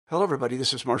Hello, everybody.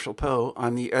 This is Marshall Poe.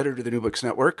 I'm the editor of the New Books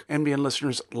Network. NBN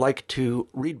listeners like to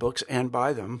read books and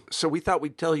buy them. So we thought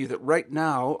we'd tell you that right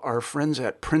now, our friends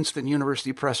at Princeton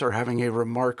University Press are having a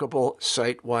remarkable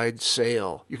site-wide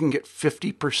sale. You can get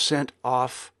 50%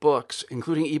 off books,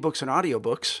 including ebooks and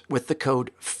audiobooks, with the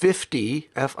code 50,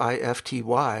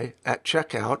 F-I-F-T-Y, at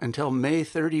checkout until May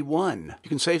 31. You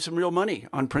can save some real money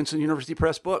on Princeton University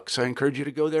Press books. I encourage you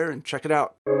to go there and check it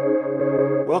out.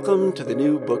 Welcome to the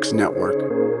New Books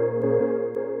Network.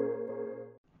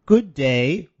 Good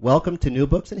day. Welcome to New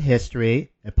Books in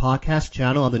History, a podcast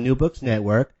channel on the New Books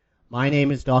Network. My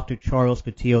name is Dr. Charles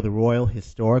Coutinho of the Royal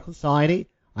Historical Society.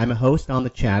 I'm a host on the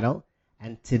channel,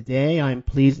 and today I'm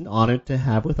pleased and honored to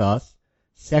have with us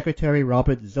Secretary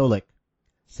Robert Zoellick.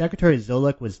 Secretary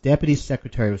Zoellick was Deputy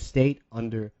Secretary of State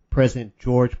under President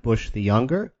George Bush the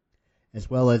Younger, as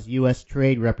well as U.S.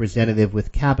 Trade Representative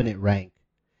with cabinet rank.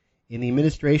 In the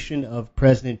administration of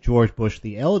President George Bush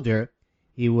the Elder,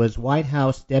 he was White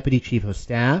House Deputy Chief of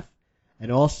Staff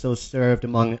and also served,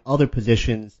 among other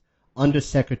positions, Under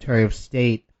Secretary of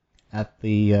State at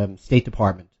the State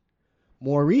Department.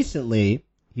 More recently,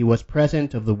 he was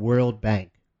President of the World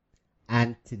Bank.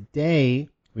 And today,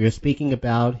 we are speaking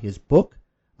about his book,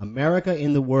 America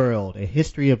in the World, A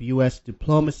History of U.S.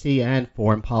 Diplomacy and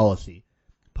Foreign Policy,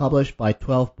 published by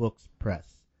 12 Books Press.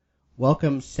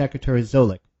 Welcome, Secretary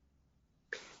Zoellick.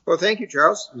 Well, thank you,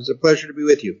 Charles. It was a pleasure to be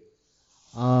with you.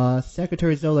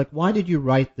 Secretary Zoellick, why did you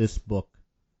write this book?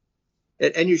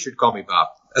 And you should call me Bob.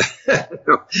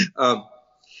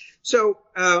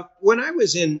 When I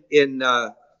was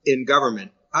in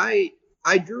government, I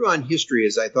drew on history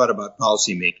as I thought about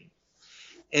policymaking.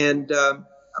 And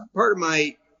part of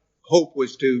my hope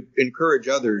was to encourage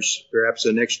others, perhaps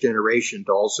the next generation,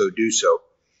 to also do so.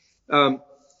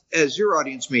 As your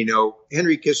audience may know,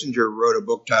 Henry Kissinger wrote a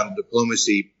book titled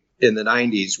Diplomacy in the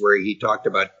 90s, where he talked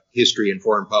about history and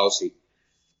foreign policy.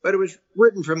 But it was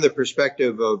written from the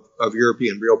perspective of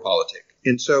European realpolitik.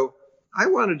 And so I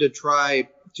wanted to try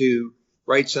to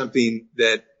write something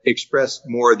that expressed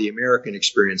more of the American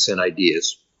experience and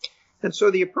ideas. And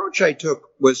so the approach I took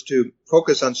was to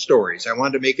focus on stories. I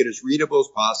wanted to make it as readable as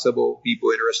possible,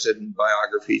 people interested in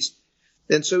biographies.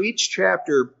 And so each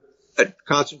chapter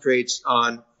concentrates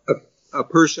on a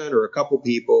person or a couple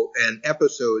people and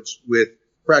episodes with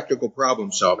practical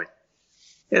problem solving.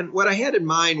 And what I had in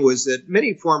mind was that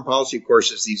many foreign policy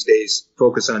courses these days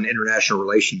focus on international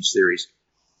relations theories.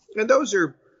 And those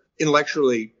are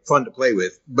intellectually fun to play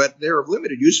with, but they're of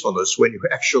limited usefulness when you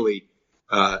actually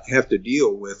have to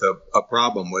deal with a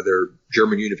problem, whether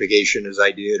German unification, as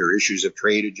I did, or issues of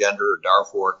trade agenda or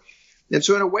Darfur. And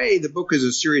so in a way, the book is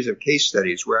a series of case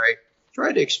studies where I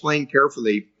try to explain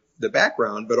carefully the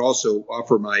background, but also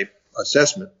offer my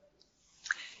assessment.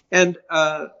 And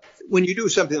when you do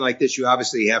something like this, you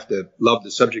obviously have to love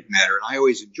the subject matter. And I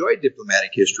always enjoyed diplomatic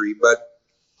history, but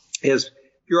as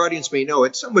your audience may know,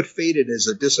 it's somewhat faded as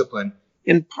a discipline,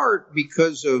 in part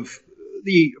because of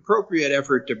the appropriate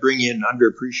effort to bring in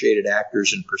underappreciated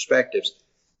actors and perspectives.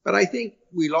 But I think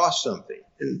we lost something.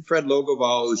 And Fred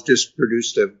Logevall, who's just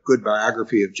produced a good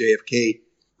biography of JFK,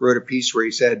 wrote a piece where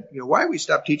he said, why we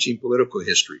stop teaching political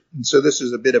history? And so this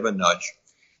is a bit of a nudge.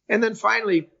 And then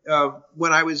finally,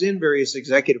 when I was in various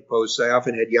executive posts, I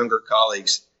often had younger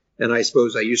colleagues, and I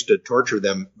suppose I used to torture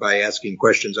them by asking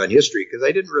questions on history because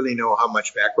I didn't really know how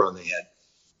much background they had.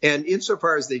 And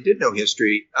insofar as they did know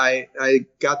history, I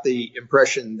got the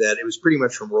impression that it was pretty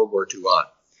much from World War II on.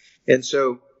 And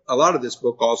so a lot of this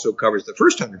book also covers the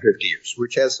first 150 years,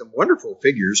 which has some wonderful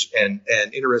figures and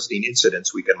interesting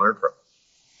incidents we can learn from.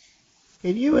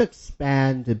 Can you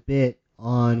expand a bit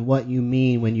on what you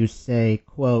mean when you say,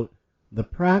 quote, the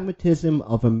pragmatism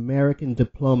of American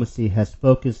diplomacy has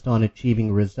focused on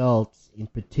achieving results in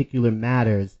particular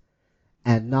matters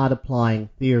and not applying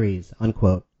theories,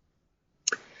 unquote?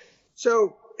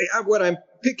 So what I'm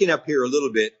picking up here a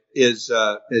little bit is,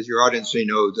 as your audience may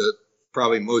know, the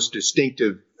probably most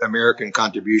distinctive American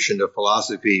contribution to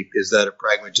philosophy is that of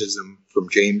pragmatism from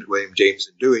William James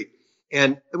and Dewey.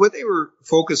 And what they were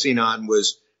focusing on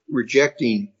was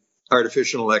rejecting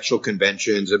artificial intellectual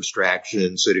conventions,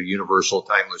 abstractions, sort of universal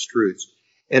timeless truths,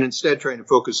 and instead trying to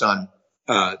focus on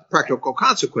practical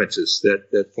consequences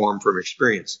that form from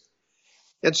experience.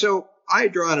 And so I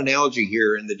draw an analogy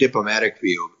here in the diplomatic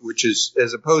field, which is,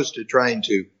 as opposed to trying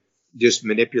to just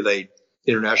manipulate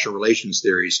international relations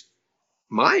theories,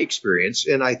 my experience,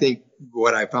 and I think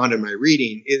what I found in my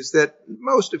reading, is that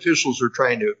most officials are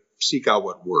trying to seek out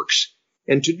what works.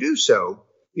 And to do so,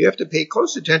 you have to pay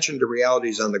close attention to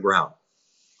realities on the ground.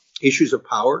 Issues of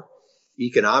power,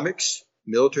 economics,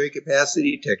 military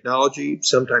capacity, technology,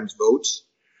 sometimes votes,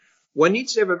 one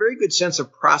needs to have a very good sense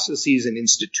of processes and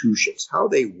institutions, how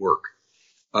they work.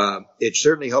 It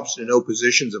certainly helps to know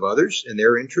positions of others and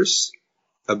their interests.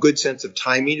 A good sense of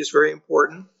timing is very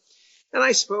important. And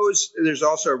I suppose there's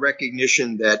also a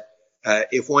recognition that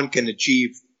if one can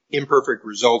achieve imperfect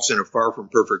results in a far from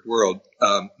perfect world,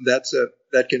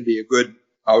 that can be a good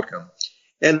outcome.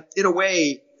 And in a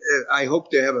way, I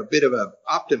hope to have a bit of an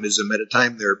optimism at a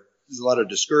time there's a lot of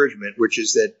discouragement, which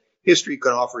is that history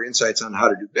can offer insights on how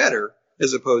to do better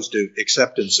as opposed to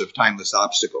acceptance of timeless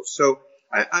obstacles. So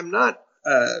I'm not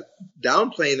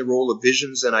downplaying the role of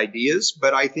visions and ideas,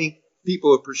 but I think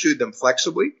people have pursued them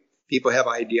flexibly. People have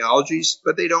ideologies,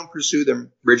 but they don't pursue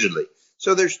them rigidly.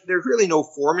 So there's really no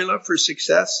formula for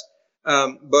success.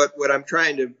 But what I'm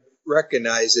trying to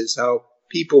recognize is how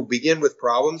people begin with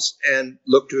problems and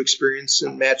look to experience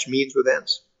and match means with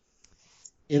ends.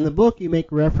 In the book, you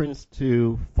make reference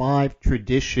to 5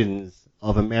 traditions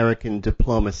of American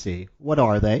diplomacy. What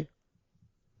are they?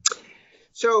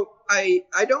 So I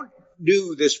don't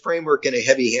do this framework in a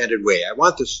heavy-handed way. I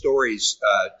want the stories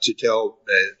to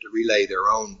relay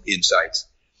their own insights.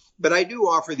 But I do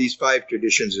offer these 5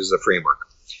 traditions as a framework.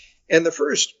 And the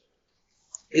first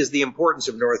is the importance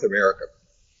of North America,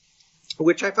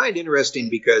 which I find interesting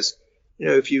because,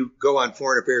 if you go on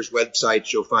foreign affairs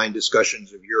websites, you'll find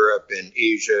discussions of Europe and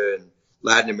Asia and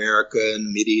Latin America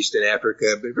and Mideast and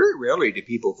Africa, but very rarely do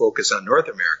people focus on North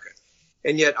America.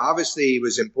 And yet, obviously, it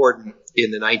was important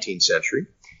in the 19th century.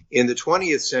 In the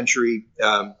 20th century,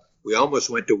 we almost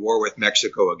went to war with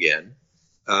Mexico again.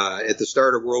 At the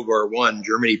start of World War I,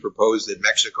 Germany proposed that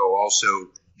Mexico also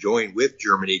join with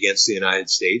Germany against the United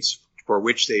States, for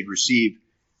which they'd receive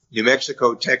New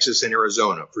Mexico, Texas, and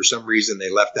Arizona. For some reason,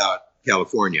 they left out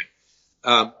California.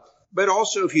 But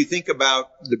also, if you think about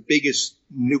the biggest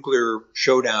nuclear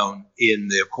showdown in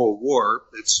the Cold War,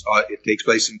 it takes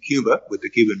place in Cuba with the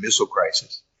Cuban Missile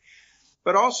Crisis.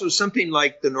 But also something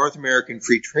like the North American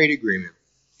Free Trade Agreement,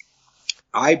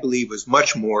 I believe was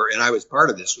much more, and I was part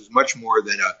of this, was much more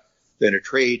than a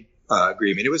trade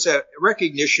agreement. It was a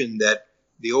recognition that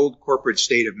the old corporate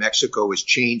state of Mexico was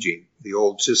changing. The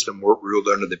old system ruled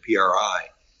under the PRI.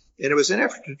 And it was an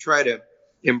effort to try to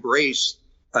embrace,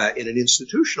 in an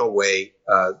institutional way,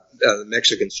 the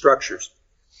Mexican structures.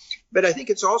 But I think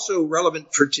it's also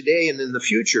relevant for today and in the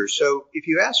future. So if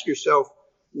you ask yourself,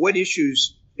 what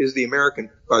issues is the American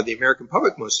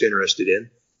public most interested in,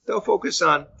 they'll focus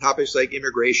on topics like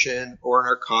immigration or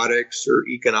narcotics or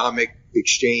economic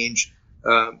exchange,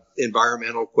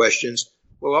 environmental questions.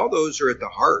 Well, all those are at the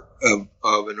heart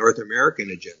of a North American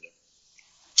agenda.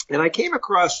 And I came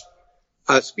across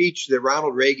a speech that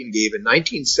Ronald Reagan gave in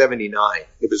 1979.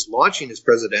 It was launching his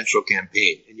presidential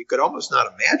campaign. And you could almost not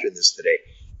imagine this today,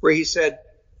 where he said,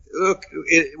 look,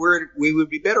 we would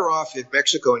be better off if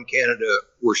Mexico and Canada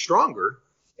were stronger.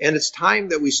 And it's time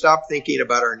that we stop thinking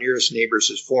about our nearest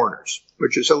neighbors as foreigners,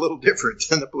 which is a little different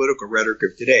than the political rhetoric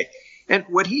of today. And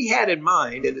what he had in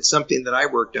mind, and it's something that I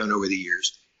worked on over the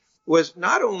years, was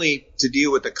not only to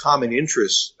deal with the common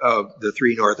interests of the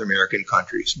 3 North American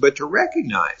countries, but to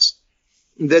recognize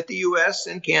that the U.S.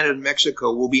 and Canada and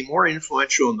Mexico will be more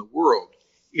influential in the world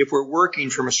if we're working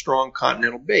from a strong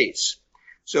continental base.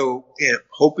 So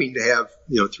hoping to have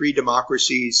 3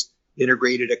 democracies,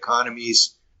 integrated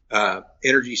economies,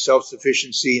 energy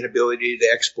self-sufficiency and ability to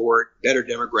export, better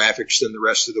demographics than the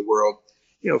rest of the world.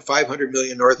 500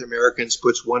 million North Americans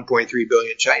puts 1.3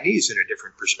 billion Chinese in a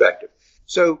different perspective.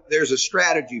 So there's a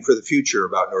strategy for the future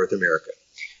about North America.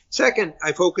 Second,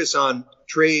 I focus on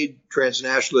trade,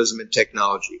 transnationalism, and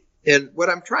technology. And what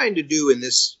I'm trying to do in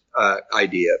this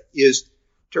idea is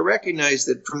to recognize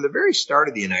that from the very start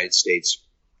of the United States,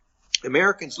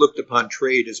 Americans looked upon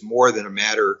trade as more than a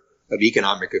matter of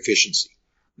economic efficiency.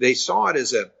 They saw it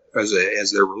as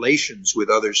their relations with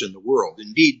others in the world.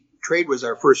 Indeed, trade was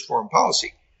our first foreign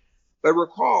policy. But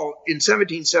recall, in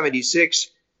 1776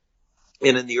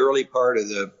 and in the early part of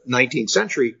the 19th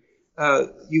century,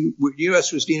 the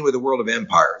U.S. was dealing with a world of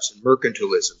empires and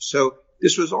mercantilism. So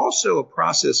this was also a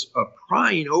process of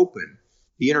prying open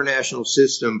the international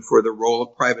system for the role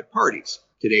of private parties.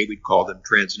 Today we'd call them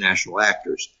transnational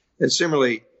actors. And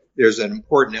similarly, there's an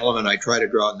important element I try to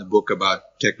draw in the book about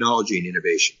technology and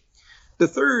innovation. The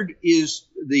third is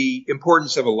the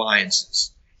importance of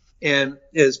alliances. And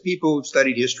as people who've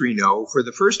studied history know, for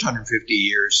the first 150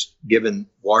 years, given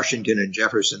Washington and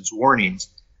Jefferson's warnings,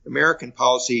 American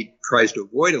policy tries to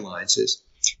avoid alliances.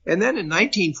 And then in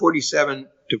 1947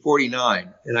 to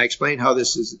 49, and I explain how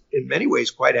this is in many ways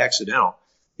quite accidental,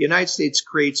 the United States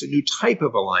creates a new type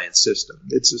of alliance system.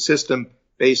 It's a system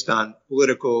based on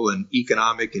political and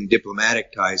economic and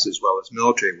diplomatic ties as well as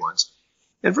military ones.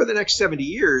 And for the next 70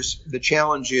 years, the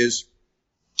challenge is,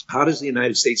 how does the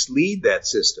United States lead that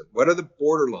system? What are the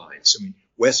borderlines? I mean,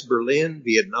 West Berlin,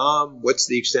 Vietnam, what's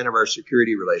the extent of our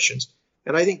security relations?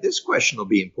 And I think this question will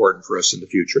be important for us in the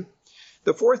future.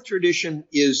 The fourth tradition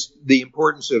is the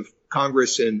importance of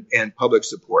Congress and public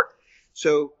support.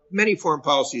 So many foreign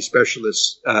policy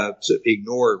specialists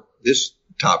ignore this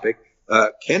topic.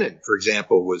 Kennan, for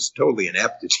example, was totally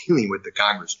inept at dealing with the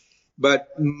Congress. But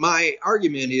my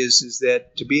argument is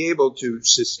that to be able to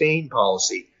sustain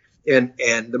policy, and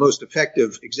the most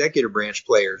effective executive branch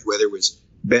players, whether it was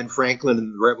Ben Franklin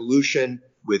in the Revolution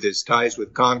with his ties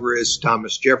with Congress,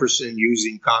 Thomas Jefferson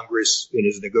using Congress in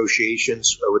his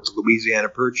negotiations with the Louisiana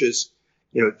Purchase,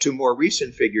 to more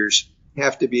recent figures,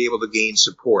 have to be able to gain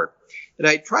support. And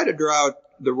I try to draw out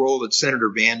the role that Senator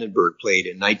Vandenberg played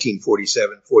in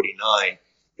 1947-49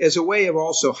 as a way of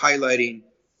also highlighting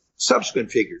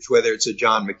subsequent figures, whether it's a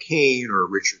John McCain or a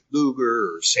Richard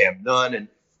Lugar or Sam Nunn, and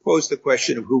pose the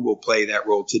question of who will play that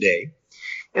role today.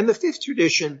 And the fifth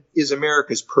tradition is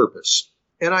America's purpose.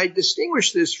 And I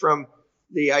distinguish this from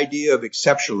the idea of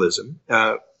exceptionalism.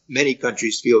 Many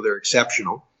countries feel they're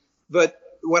exceptional. But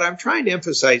what I'm trying to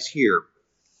emphasize here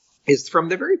is from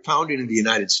the very founding of the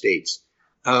United States,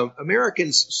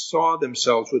 Americans saw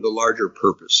themselves with a larger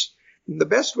purpose. And the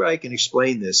best way I can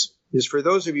explain this is for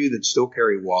those of you that still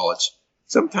carry wallets,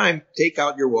 sometime take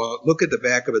out your wallet, look at the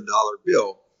back of a dollar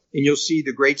bill, and you'll see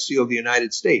the Great Seal of the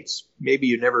United States. Maybe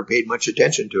you never paid much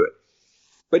attention to it.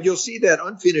 But you'll see that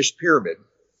unfinished pyramid,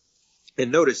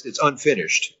 and notice it's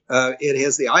unfinished. It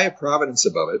has the Eye of Providence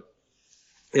above it,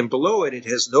 and below it, it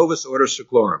has Novus Ordo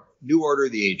Seclorum, New Order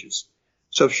of the Ages.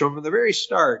 So from the very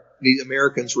start, the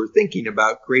Americans were thinking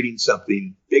about creating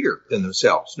something bigger than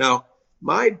themselves. Now,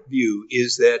 my view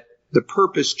is that the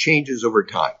purpose changes over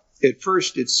time. At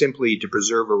first, it's simply to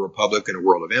preserve a republic in a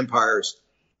world of empires.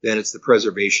 Then it's the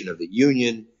preservation of the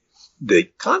Union. The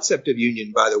concept of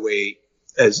union, by the way,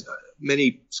 as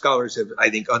many scholars have, I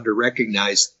think,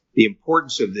 under-recognized the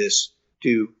importance of this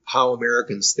to how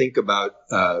Americans think about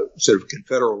sort of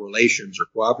confederal relations or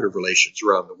cooperative relations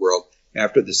around the world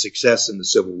after the success in the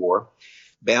Civil War.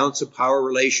 Balance of power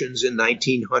relations in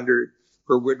 1900.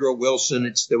 For Woodrow Wilson,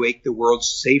 it's to make the world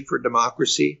safe for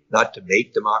democracy, not to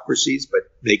make democracies, but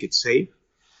make it safe.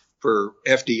 For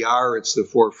FDR, it's the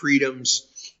four freedoms.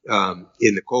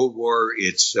 In the Cold War,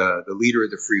 it's the leader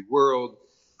of the free world.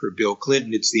 For Bill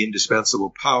Clinton, it's the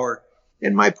indispensable power.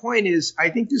 And my point is, I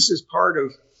think this is part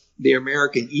of the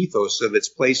American ethos of its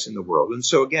place in the world. And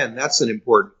so, again, that's an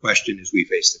important question as we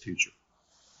face the future.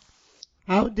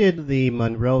 How did the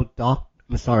Monroe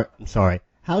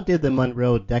How did the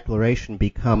Monroe Declaration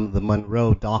become the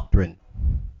Monroe Doctrine?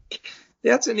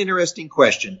 That's an interesting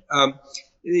question.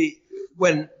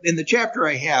 When in the chapter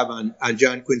I have on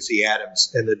John Quincy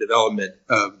Adams and the development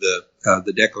of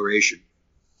the Declaration,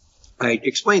 I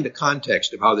explain the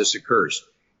context of how this occurs,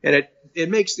 and it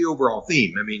makes the overall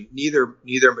theme. I mean, neither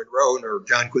Monroe nor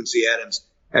John Quincy Adams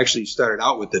actually started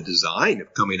out with the design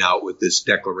of coming out with this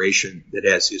declaration that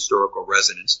has historical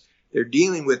resonance. They're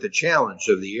dealing with the challenge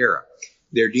of the era.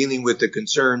 They're dealing with the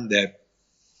concern that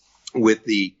with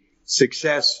the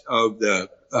success of the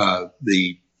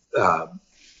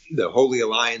Holy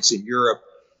Alliance in Europe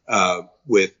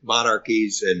with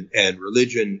monarchies and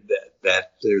religion,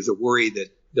 that there's a worry that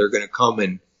they're going to come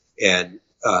and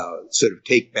sort of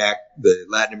take back the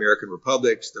Latin American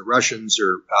republics. The Russians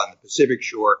are on the Pacific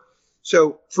shore.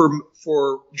 So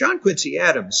for John Quincy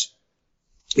Adams,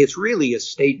 it's really a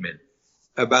statement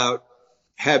about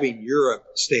having Europe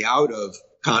stay out of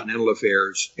continental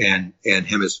affairs and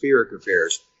hemispheric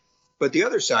affairs. But the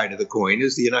other side of the coin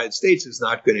is the United States is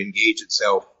not going to engage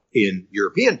itself in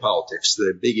European politics.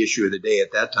 The big issue of the day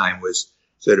at that time was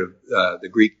sort of the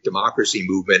Greek democracy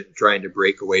movement trying to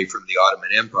break away from the Ottoman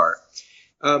Empire.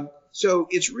 So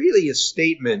it's really a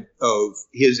statement of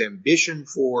his ambition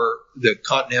for the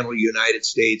continental United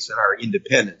States and our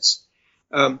independence.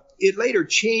 It later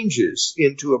changes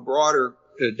into a broader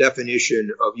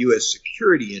definition of U.S.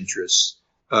 security interests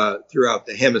throughout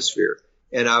the hemisphere,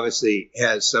 and obviously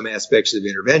has some aspects of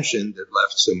intervention that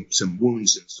left some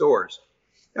wounds and sores.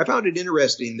 I found it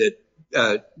interesting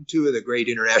that two of the great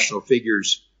international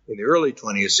figures in the early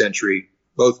 20th century,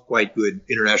 both quite good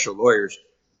international lawyers,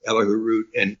 Elihu Root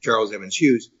and Charles Evans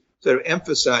Hughes, sort of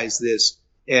emphasized this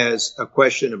as a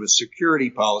question of a security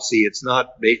policy. It's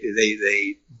not, they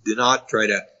did not try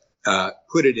to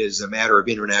put it as a matter of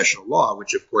international law,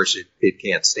 which of course it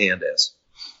can't stand as.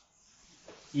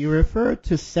 You refer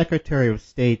to Secretary of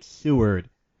State Seward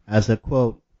as a,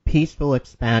 quote, peaceful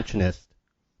expansionist,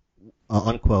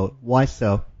 unquote. Why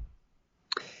so?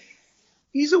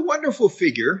 He's a wonderful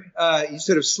figure. He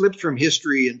sort of slipped from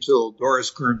history until Doris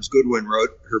Kearns Goodwin wrote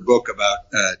her book about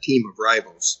a team of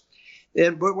rivals.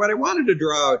 But what I wanted to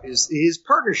draw out is his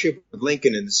partnership with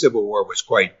Lincoln in the Civil War was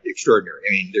quite extraordinary.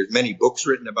 I mean, there's many books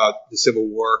written about the Civil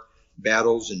War,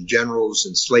 battles and generals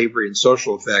and slavery and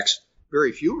social effects,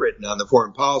 very few written on the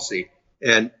foreign policy.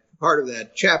 And part of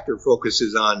that chapter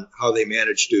focuses on how they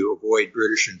managed to avoid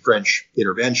British and French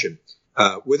intervention,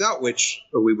 without which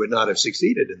we would not have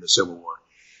succeeded in the Civil War.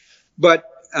 But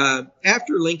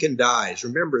after Lincoln dies,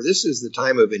 remember, this is the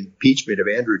time of impeachment of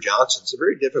Andrew Johnson. It's a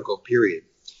very difficult period.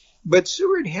 But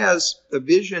Seward has a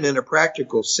vision and a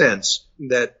practical sense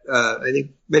that I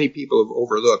think many people have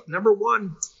overlooked. Number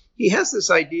one, he has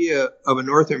this idea of a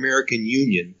North American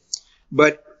Union.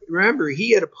 But remember,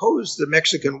 he had opposed the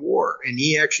Mexican War, and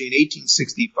he actually, in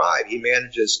 1865, he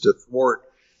manages to thwart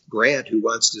Grant, who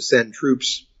wants to send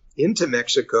troops into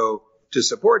Mexico to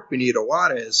support Benito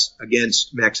Juarez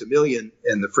against Maximilian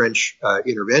and the French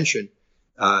intervention,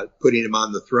 putting him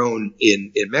on the throne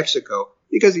in Mexico,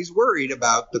 because he's worried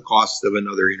about the cost of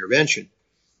another intervention.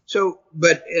 So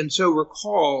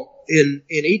recall, in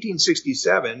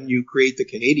 1867, you create the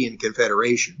Canadian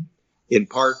Confederation, in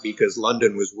part because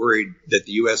London was worried that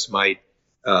the U.S. might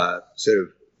sort of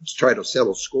try to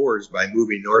settle scores by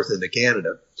moving north into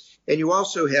Canada. And you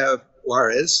also have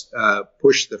Juarez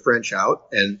push the French out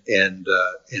and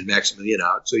Maximilian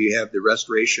out. So you have the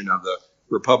restoration of the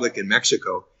Republic in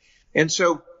Mexico. And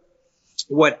so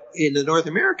what in the North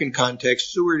American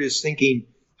context, Seward is thinking,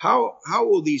 how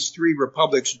will these three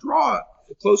republics draw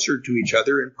closer to each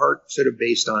other, in part sort of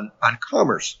based on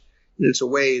commerce? And it's a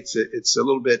way, it's a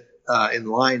little bit in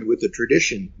line with the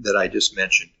tradition that I just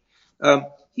mentioned.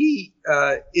 He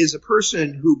is a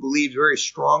person who believes very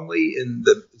strongly in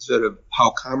the sort of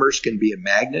how commerce can be a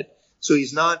magnet. So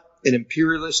he's not an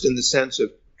imperialist in the sense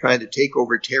of trying to take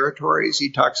over territories.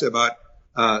 He talks about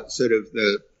sort of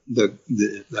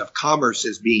the commerce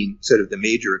as being sort of the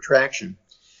major attraction.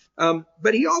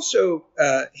 But he also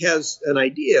has an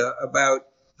idea about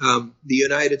the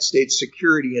United States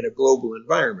security in a global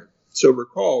environment. So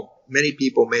recall, many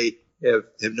people may have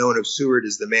known of Seward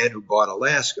as the man who bought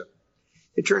Alaska.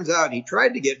 It turns out he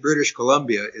tried to get British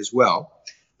Columbia as well.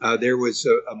 There was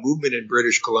a movement in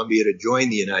British Columbia to join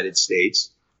the United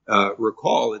States.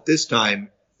 Recall, at this time,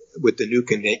 with the new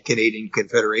Canadian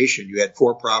Confederation, you had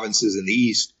 4 provinces in the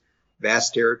east,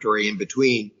 vast territory in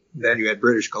between. Then you had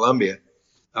British Columbia.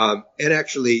 And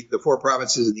actually, the 4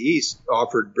 provinces in the east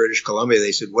offered British Columbia.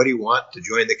 They said, what do you want to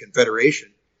join the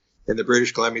Confederation? And the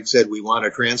British Columbians said, we want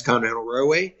a transcontinental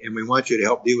railway, and we want you to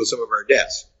help deal with some of our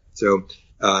debts. So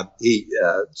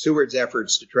Seward's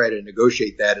efforts to try to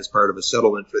negotiate that as part of a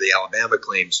settlement for the Alabama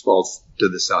claims falls to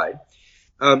the side.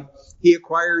 He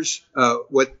acquires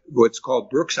what's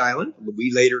called Brooks Island.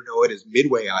 We later know it as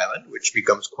Midway Island, which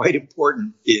becomes quite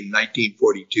important in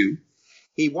 1942.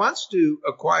 He wants to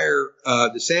acquire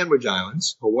the Sandwich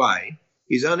Islands, Hawaii.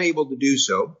 He's unable to do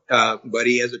so, but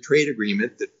he has a trade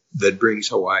agreement that brings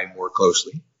Hawaii more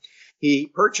closely. He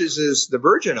purchases the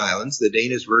Virgin Islands, the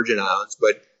Danish Virgin Islands,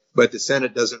 but the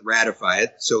Senate doesn't ratify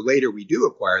it. So later we do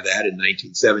acquire that in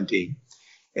 1917.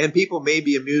 And people may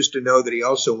be amused to know that he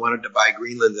also wanted to buy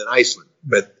Greenland and Iceland.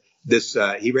 But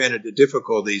he ran into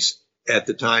difficulties at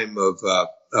the time of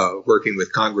working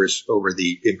with Congress over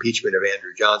the impeachment of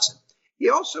Andrew Johnson. He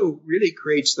also really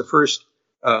creates the first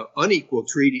unequal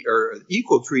treaty or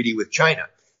equal treaty with China.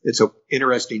 It's an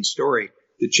interesting story.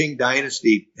 The Qing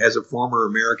dynasty has a former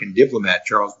American diplomat,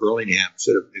 Charles Burlingham,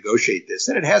 sort of negotiate this.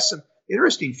 And it has some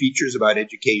interesting features about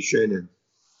education and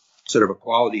sort of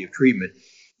equality of treatment.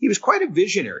 He was quite a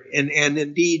visionary. And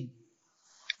indeed,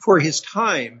 for his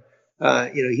time,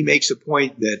 he makes a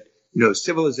point that,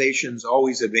 civilizations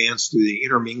always advance through the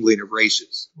intermingling of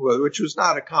races, which was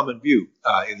not a common view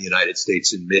in the United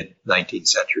States in mid-19th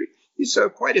century. He's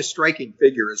quite a striking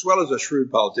figure, as well as a shrewd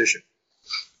politician.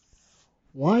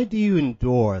 Why do you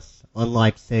endorse,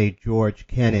 unlike, say, George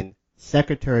Kennan,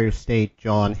 Secretary of State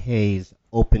John Hayes'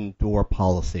 open door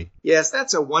policy? Yes,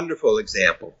 that's a wonderful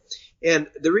example. And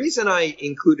the reason I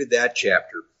included that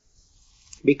chapter,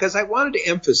 because I wanted to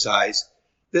emphasize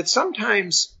that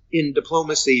sometimes in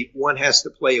diplomacy, one has to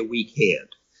play a weak hand.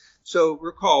 So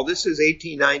recall, this is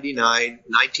 1899,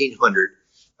 1900.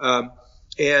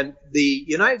 And the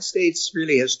United States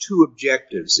really has 2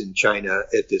 objectives in China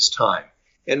at this time.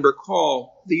 And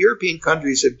recall, the European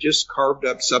countries have just carved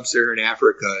up sub-Saharan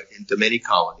Africa into many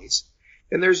colonies.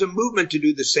 And there's a movement to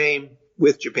do the same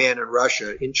with Japan and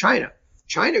Russia in China.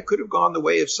 China could have gone the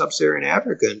way of sub-Saharan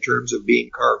Africa in terms of being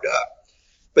carved up.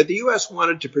 But the U.S.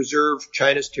 wanted to preserve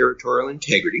China's territorial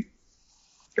integrity.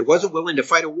 It wasn't willing to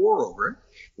fight a war over it.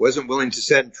 wasn't willing to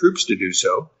send troops to do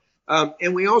so.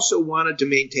 And we also wanted to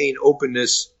maintain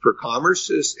openness for commerce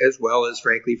as well as,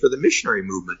 frankly, for the missionary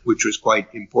movement, which was quite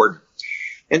important.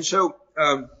 And so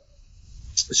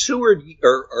Seward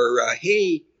or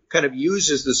Hay kind of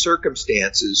uses the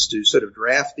circumstances to sort of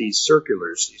draft these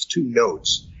circulars, these two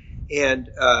notes. And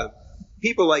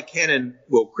people like Kennan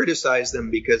will criticize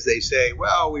them because they say,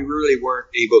 well, we really weren't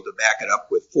able to back it up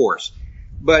with force.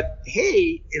 But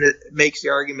Hay makes the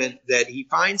argument that he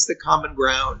finds the common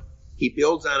ground, he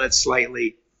builds on it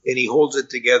slightly, and he holds it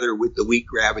together with the weak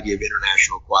gravity of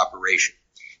international cooperation.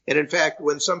 And in fact,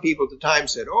 when some people at the time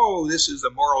said, oh, this is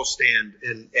a moral stand,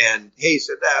 and Hay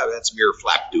said, that's mere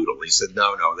flapdoodle. He said,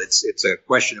 no, it's a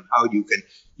question of how you can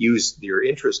use your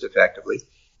interest effectively.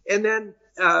 And then,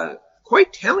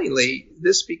 quite tellingly,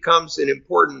 this becomes an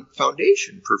important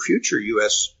foundation for future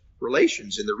U.S.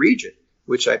 relations in the region,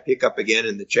 which I pick up again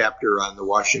in the chapter on the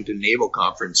Washington Naval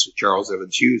Conference with Charles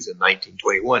Evans Hughes in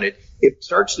 1921. It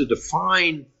starts to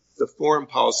define the foreign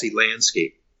policy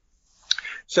landscape.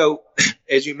 So,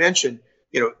 as you mentioned,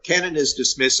 Kennan is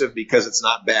dismissive because it's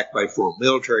not backed by full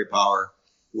military power.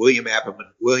 William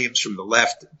Appleton Williams from the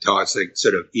left talks like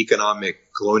sort of economic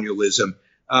colonialism.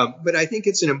 But I think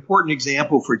it's an important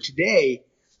example for today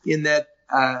in that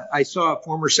I saw a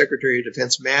former Secretary of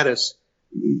Defense Mattis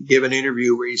give an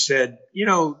interview where he said,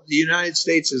 the United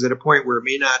States is at a point where it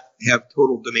may not have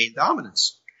total domain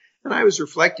dominance. And I was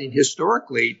reflecting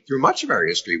historically, through much of our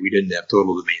history, we didn't have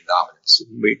total domain dominance.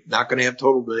 We're not going to have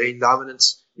total domain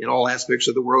dominance in all aspects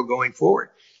of the world going forward.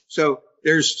 So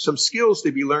there's some skills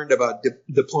to be learned about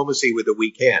diplomacy with a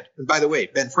weak hand. And by the way,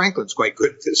 Ben Franklin's quite good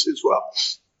at this as well.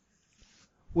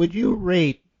 Would you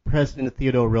rate President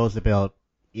Theodore Roosevelt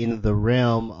in the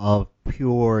realm of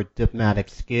pure diplomatic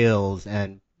skills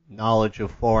and knowledge of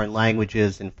foreign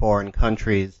languages and foreign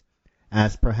countries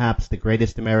as perhaps the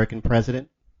greatest American president?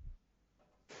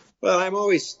 Well, I'm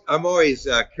always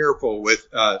careful with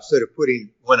sort of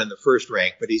putting one in the first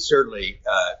rank, but he certainly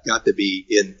got to be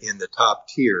in the top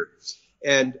tier.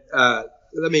 And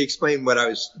let me explain what I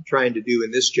was trying to do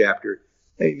in this chapter.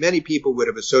 Many people would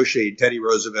have associated Teddy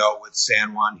Roosevelt with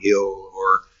San Juan Hill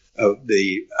or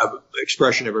the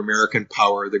expression of American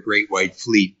power, the Great White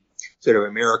Fleet, sort of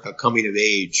America coming of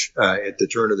age at the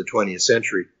turn of the 20th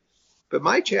century. But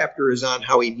my chapter is on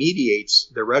how he mediates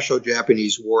the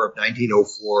Russo-Japanese War of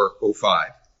 1904-05,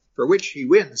 for which he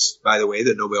wins, by the way,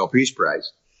 the Nobel Peace Prize,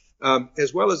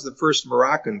 as well as the first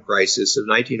Moroccan crisis of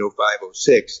 1905-06.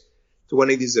 It's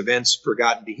one of these events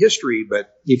forgotten to history,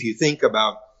 but if you think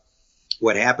about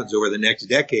what happens over the next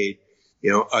decade,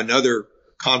 another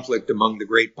conflict among the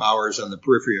great powers on the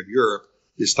periphery of Europe,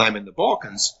 this time in the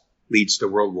Balkans, leads to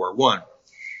World War I.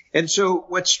 And so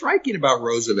what's striking about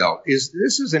Roosevelt is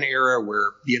this is an era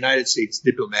where the United States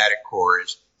diplomatic corps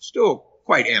is still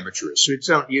quite amateurish.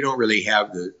 So you don't really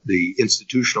have the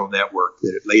institutional network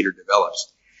that it later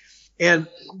develops. And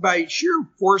by sheer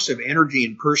force of energy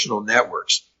and personal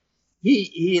networks,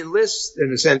 he enlists,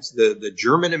 in a sense, the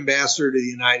German ambassador to the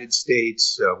United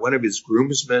States, one of his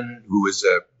groomsmen, who was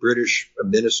a British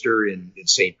minister in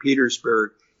St.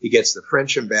 Petersburg. He gets the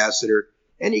French ambassador,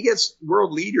 and he gets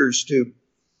world leaders to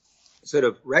sort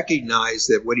of recognize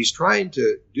that what he's trying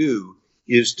to do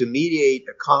is to mediate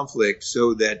a conflict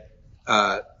so that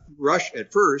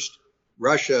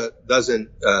Russia doesn't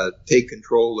take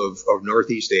control of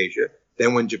Northeast Asia.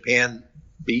 Then when Japan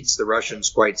beats the Russians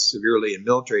quite severely in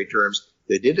military terms,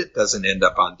 it doesn't end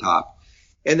up on top.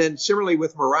 And then similarly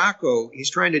with Morocco,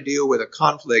 he's trying to deal with a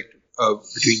conflict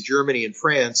between Germany and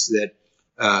France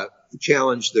that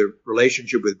challenged the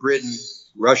relationship with Britain.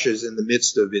 Russia's in the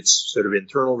midst of its sort of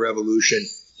internal revolution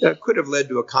that could have led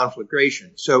to a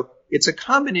conflagration. So it's a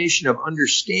combination of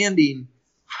understanding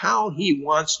how he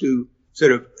wants to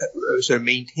sort of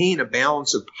maintain a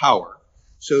balance of power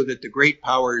so that the great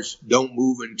powers don't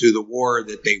move into the war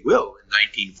that they will in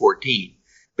 1914.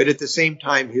 But at the same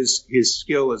time, his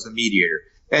skill as a mediator.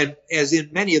 And as in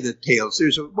many of the tales,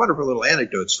 there's wonderful little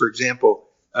anecdotes. For example,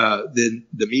 the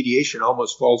mediation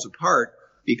almost falls apart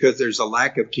because there's a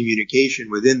lack of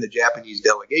communication within the Japanese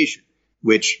delegation,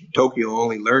 which Tokyo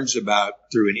only learns about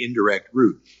through an indirect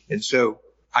route. And so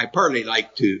I partly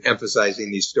like to emphasize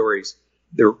in these stories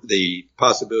the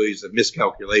possibilities of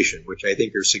miscalculation, which I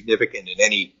think are significant in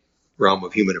any realm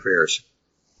of human affairs.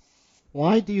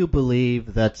 Why do you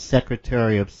believe that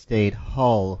Secretary of State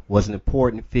Hull was an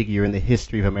important figure in the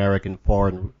history of American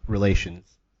foreign relations?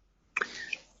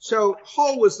 So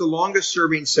Hull was the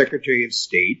longest-serving Secretary of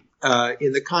State.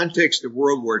 In the context of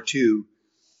World War II,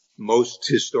 most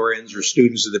historians or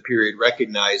students of the period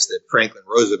recognize that Franklin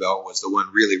Roosevelt was the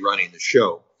one really running the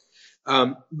show.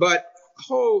 But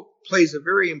Hull plays a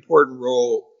very important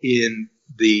role in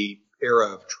the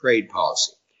era of trade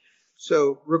policy.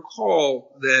 So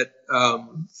recall that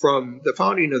from the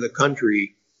founding of the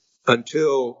country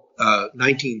until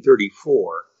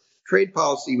 1934, trade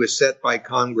policy was set by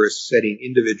Congress setting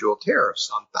individual tariffs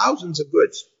on thousands of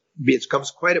goods. It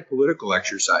becomes quite a political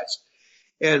exercise.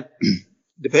 And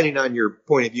depending on your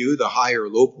point of view, the high or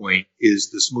low point is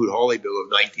the Smoot-Hawley Bill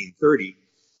of 1930,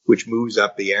 which moves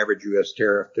up the average U.S.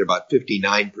 tariff to about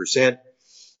 59%.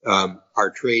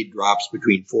 Our trade drops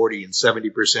between 40 and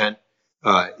 70%.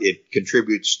 It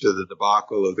contributes to the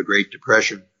debacle of the Great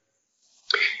Depression.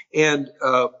 And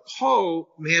Hull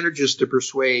manages to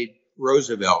persuade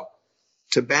Roosevelt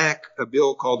to back a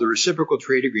bill called the Reciprocal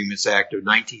Trade Agreements Act of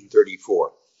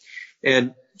 1934.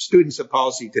 And students of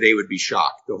policy today would be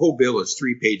shocked. The whole bill is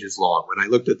 3 pages long. When I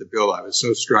looked at the bill, I was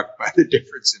so struck by the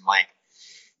difference in length.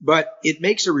 But it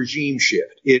makes a regime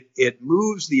shift. It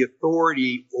moves the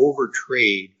authority over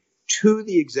trade to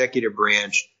the executive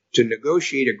branch to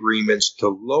negotiate agreements to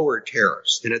lower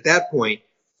tariffs. And at that point,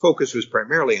 focus was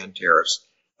primarily on tariffs.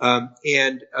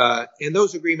 And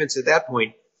those agreements at that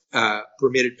point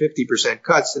permitted 50%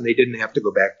 cuts, and they didn't have to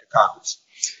go back to Congress.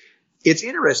 It's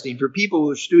interesting for people who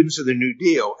are students of the New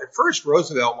Deal. At first,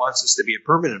 Roosevelt wants us to be a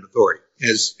permanent authority,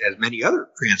 as many other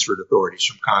transferred authorities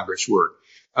from Congress were.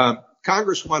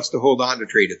 Congress wants to hold on to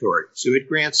trade authority, so it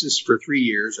grants us for 3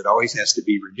 years. It always has to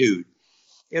be renewed.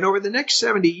 And over the next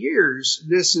 70 years,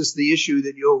 this is the issue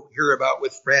that you'll hear about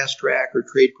with fast track or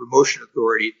trade promotion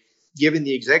authority, giving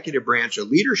the executive branch a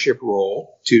leadership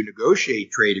role to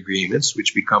negotiate trade agreements,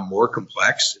 which become more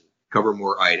complex, cover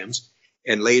more items,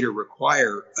 and later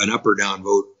require an up or down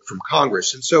vote from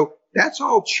Congress. And so that's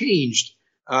all changed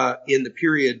in the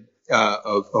period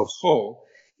of Hull.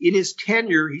 In his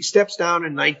tenure, he steps down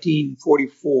in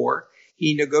 1944.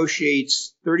 He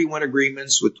negotiates 31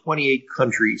 agreements with 28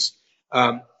 countries.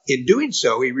 In doing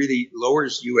so, he really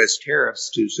lowers U.S.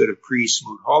 tariffs to sort of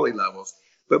pre-Smoot-Hawley levels.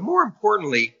 But more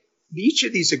importantly, each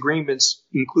of these agreements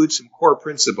includes some core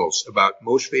principles about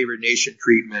most favored nation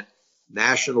treatment,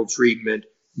 national treatment,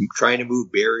 trying to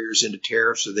move barriers into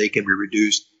tariffs so they can be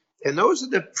reduced. And those are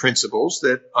the principles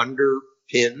that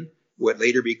underpin what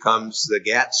later becomes the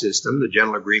GATT system, the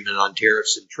General Agreement on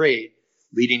Tariffs and Trade,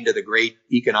 leading to the great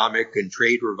economic and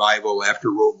trade revival after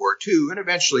World War II and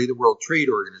eventually the World Trade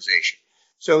Organization.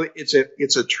 So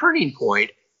it's a turning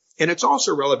point, and it's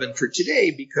also relevant for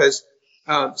today because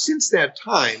since that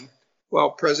time,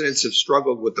 while presidents have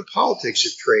struggled with the politics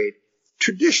of trade,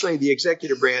 traditionally the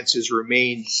executive branch has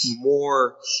remained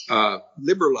more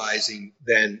liberalizing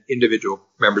than individual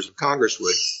members of Congress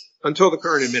would until the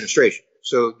current administration.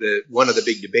 So one of the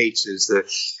big debates is the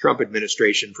Trump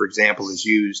administration, for example, has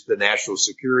used the National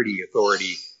Security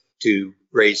Authority to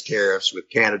raise tariffs with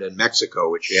Canada and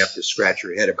Mexico, which you have to scratch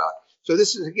your head about. So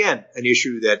this is, again, an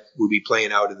issue that will be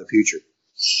playing out in the future.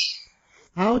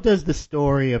 How does the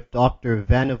story of Dr.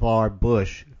 Vannevar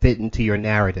Bush fit into your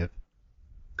narrative?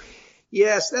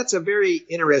 Yes, that's a very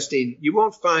interesting. You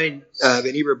won't find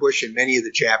Vannevar Bush in many of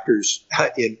the chapters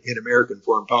in American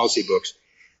foreign policy books.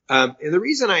 And the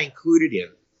reason I included him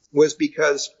was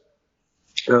because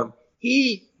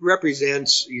he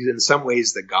represents, he's in some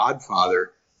ways the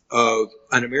godfather of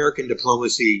an American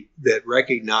diplomacy that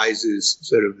recognizes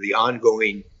sort of the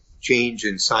ongoing change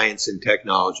in science and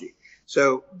technology.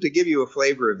 So to give you a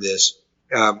flavor of this,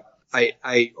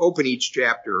 I open each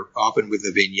chapter often with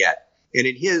a vignette. And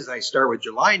in his, I start with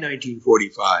July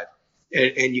 1945.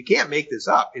 And you can't make this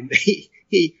up. And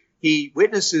he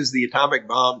witnesses the atomic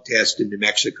bomb test in New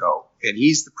Mexico. And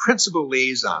he's the principal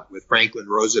liaison with Franklin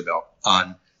Roosevelt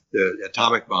on the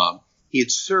atomic bomb. He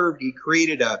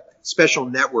created a special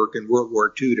network in World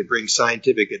War II to bring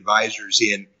scientific advisors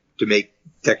in to make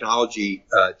technology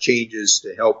changes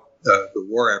to help the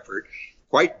war effort.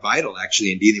 Quite vital,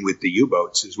 actually, in dealing with the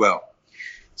U-boats as well.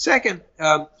 Second,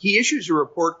 he issues a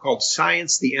report called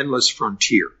Science, the Endless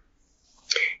Frontier.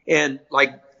 And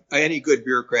like any good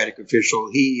bureaucratic official,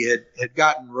 he had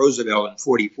gotten Roosevelt in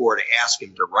 1944 to ask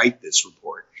him to write this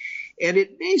report. And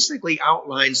it basically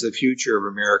outlines the future of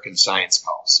American science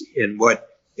policy and what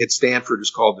at Stanford is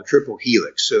called the triple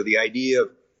helix. So the idea of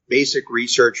basic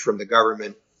research from the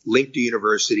government linked to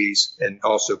universities and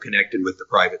also connected with the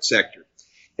private sector.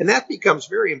 And that becomes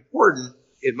very important,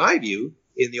 in my view,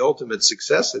 in the ultimate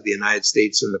success of the United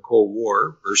States in the Cold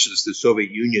War versus the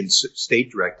Soviet Union's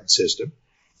state-directed system.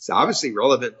 It's obviously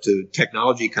relevant to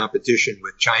technology competition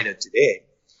with China today.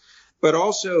 But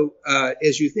also,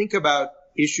 as you think about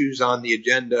issues on the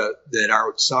agenda that are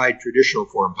outside traditional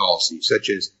foreign policy, such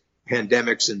as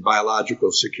pandemics and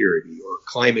biological security or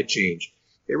climate change,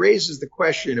 it raises the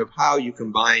question of how you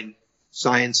combine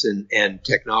science and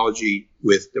technology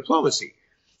with diplomacy.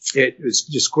 It was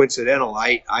just coincidental.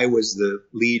 I was the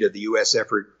lead of the U.S.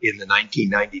 effort in the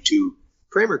 1992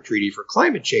 Framework Treaty for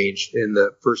Climate Change in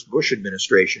the first Bush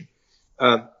administration.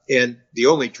 And the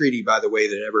only treaty, by the way,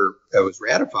 that ever was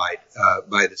ratified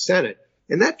by the Senate.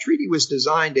 And that treaty was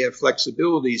designed to have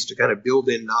flexibilities to kind of build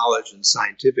in knowledge and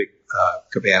scientific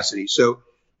capacity. So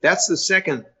that's the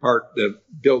second part that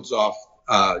builds off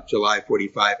July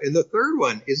 45. And the third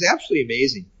one is absolutely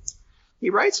amazing. He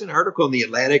writes an article in the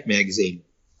Atlantic magazine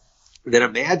that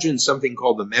imagines something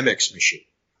called the Memex machine.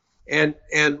 And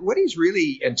what he's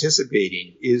really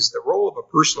anticipating is the role of a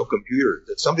personal computer,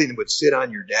 that's something that would sit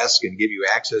on your desk and give you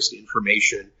access to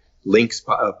information, links,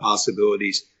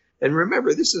 possibilities. And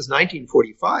remember, this is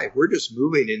 1945. We're just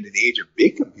moving into the age of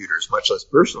big computers, much less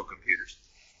personal computers.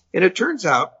 And it turns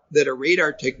out that a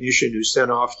radar technician who's sent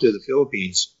off to the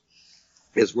Philippines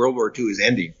as World War II is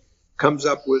ending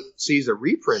sees a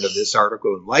reprint of this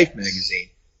article in Life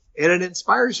magazine, and it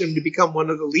inspires him to become one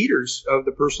of the leaders of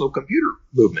the personal computer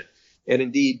movement. And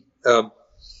indeed,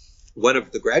 one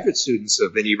of the graduate students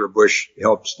of Vannevar Bush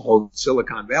helps hold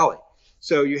Silicon Valley.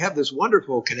 So you have this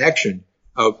wonderful connection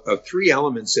of three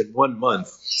elements in 1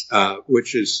 month,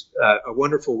 which is a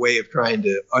wonderful way of trying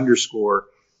to underscore,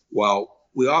 while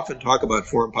we often talk about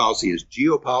foreign policy as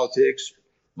geopolitics,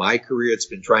 my career, it's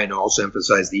been trying to also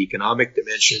emphasize the economic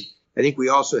dimension. I think we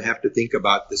also have to think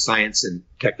about the science and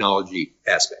technology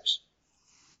aspects.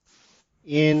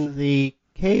 In the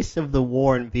case of the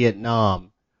war in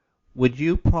Vietnam, would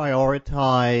you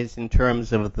prioritize in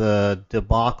terms of the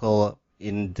debacle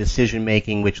in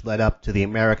decision-making which led up to the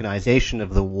Americanization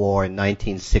of the war in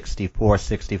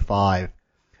 1964-65?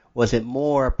 Was it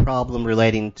more a problem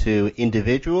relating to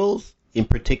individuals, in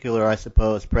particular, I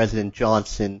suppose, President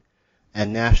Johnson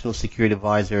and National Security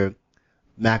Advisor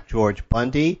MacGeorge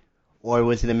Bundy, or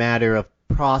was it a matter of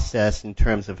process in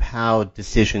terms of how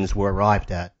decisions were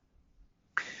arrived at?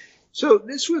 So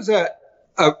this was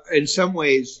in some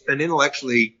ways, an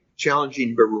intellectually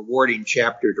challenging but rewarding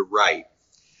chapter to write.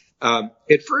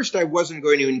 At first, I wasn't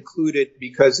going to include it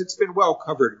because it's been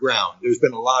well-covered ground. There's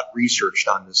been a lot researched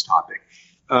on this topic.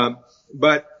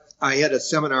 But I had a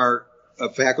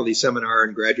faculty seminar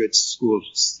and graduate school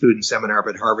student seminar up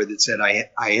at Harvard that said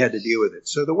I had to deal with it.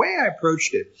 So the way I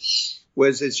approached it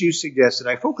was, as you suggested,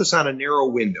 I focus on a narrow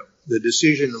window, the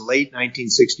decision in late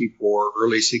 1964,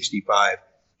 early 65,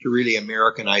 to really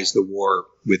Americanize the war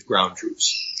with ground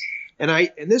troops. And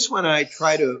this one, I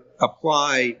try to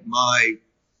apply my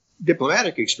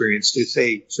diplomatic experience to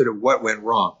say sort of what went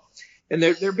wrong. And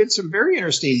there have been some very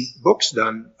interesting books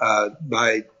done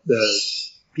by the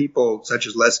people such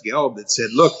as Les Gelb that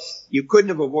said, look, you couldn't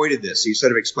have avoided this. He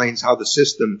sort of explains how the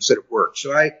system sort of worked.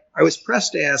 So I was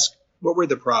pressed to ask, what were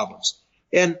the problems?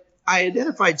 And I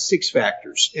identified 6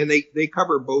 factors, and they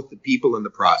cover both the people and the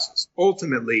process.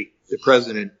 Ultimately, the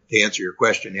president, to answer your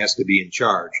question, has to be in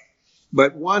charge.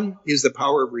 But one is the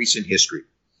power of recent history.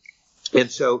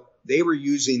 And so they were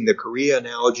using the Korea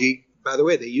analogy. By the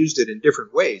way, they used it in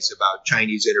different ways about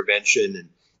Chinese intervention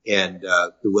and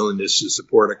the willingness to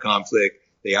support a conflict.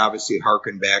 They obviously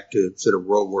harken back to sort of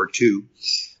World War II.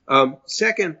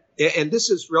 Second, and this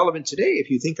is relevant today if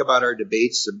you think about our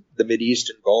debates, the Mideast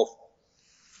and Gulf,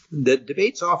 the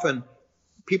debates often,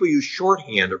 people use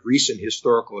shorthand of recent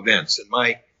historical events. And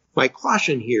my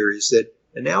caution here is that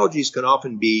analogies can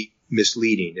often be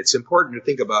misleading. It's important to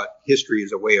think about history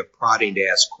as a way of prodding to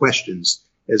ask questions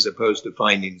as opposed to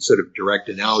finding sort of direct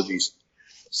analogies.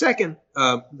 Second,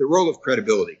 the role of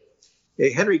credibility.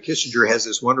 Henry Kissinger has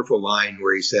this wonderful line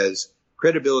where he says,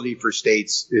 credibility for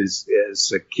states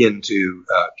is akin to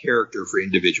character for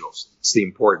individuals. It's the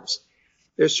importance.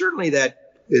 There's certainly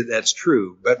that's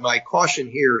true, but my caution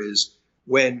here is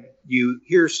when you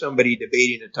hear somebody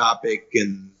debating a topic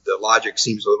and the logic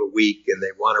seems a little weak and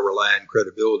they want to rely on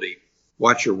credibility,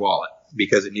 watch your wallet,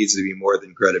 because it needs to be more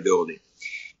than credibility.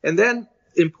 And then,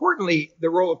 importantly, the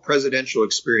role of presidential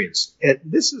experience. And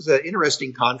this is an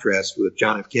interesting contrast with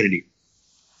John F. Kennedy.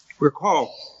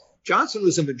 Recall, Johnson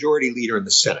was a majority leader in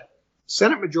the Senate.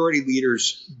 Senate majority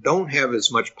leaders don't have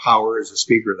as much power as the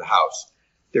Speaker of the House.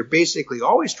 They're basically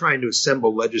always trying to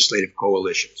assemble legislative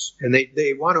coalitions, and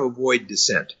they want to avoid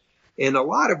dissent. And a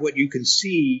lot of what you can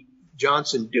see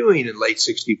Johnson doing in late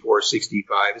 64,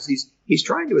 65 is he's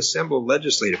trying to assemble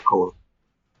legislative coalitions.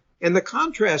 And the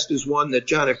contrast is one that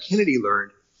John F. Kennedy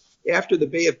learned. After the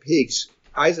Bay of Pigs,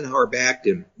 Eisenhower backed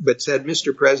him, but said,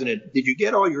 Mr. President, did you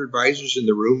get all your advisors in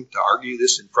the room to argue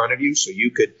this in front of you so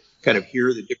you could kind of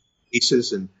hear the different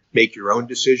pieces and make your own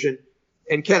decision?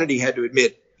 And Kennedy had to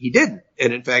admit he didn't.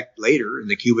 And in fact, later in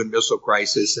the Cuban Missile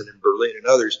Crisis and in Berlin and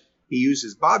others, he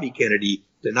uses Bobby Kennedy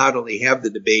to not only have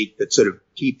the debate, but sort of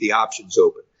keep the options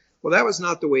open. Well, that was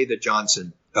not the way that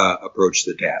Johnson approached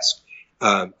the task.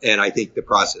 And I think the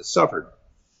process suffered.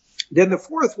 Then the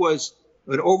fourth was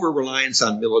an over-reliance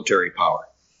on military power.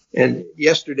 And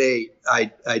yesterday,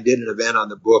 I did an event on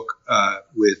the book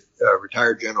with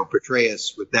retired General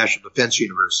Petraeus with National Defense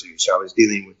University. So I was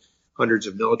dealing with hundreds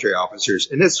of military officers.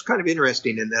 And it's kind of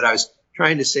interesting in that I was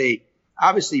trying to say,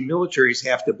 obviously, militaries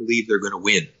have to believe they're going to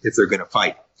win if they're going to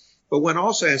fight. But one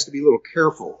also has to be a little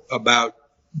careful about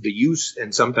the use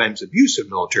and sometimes abuse of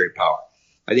military power.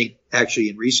 I think actually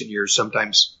in recent years,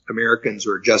 sometimes Americans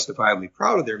who are justifiably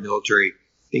proud of their military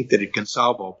think that it can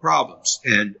solve all problems.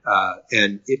 And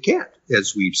it can't,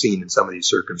 as we've seen in some of these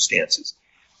circumstances.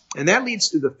 And that leads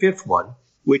to the fifth one,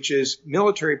 which is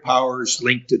military powers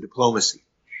linked to diplomacy.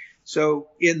 So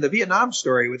in the Vietnam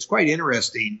story, what's quite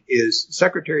interesting is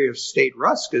Secretary of State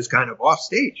Rusk is kind of off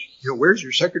stage. Where's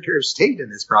your Secretary of State in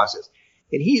this process?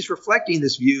 And he's reflecting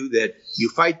this view that you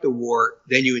fight the war,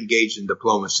 then you engage in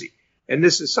diplomacy. And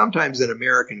this is sometimes an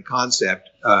American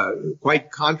concept,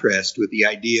 quite contrast with the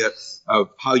idea of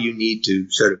how you need to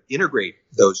sort of integrate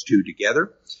those two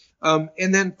together.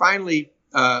 And then finally,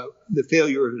 the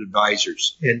failure of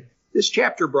advisors. And this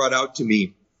chapter brought out to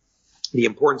me the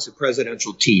importance of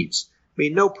presidential teams. I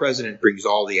mean, no president brings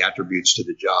all the attributes to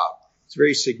the job. It's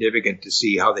very significant to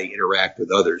see how they interact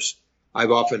with others.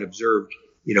 I've often observed,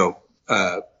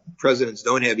 presidents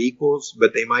don't have equals,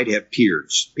 but they might have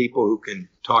peers, people who can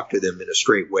talk to them in a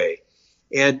straight way.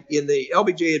 And in the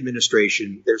LBJ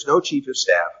administration, there's no chief of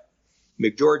staff.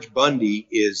 McGeorge Bundy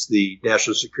is the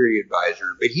national security advisor,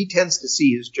 but he tends to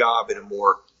see his job in a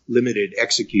more limited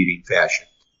executing fashion.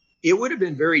 It would have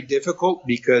been very difficult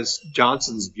because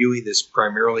Johnson's viewing this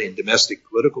primarily in domestic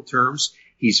political terms.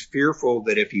 He's fearful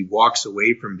that if he walks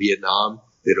away from Vietnam,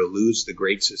 that he'll lose the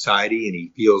Great Society, and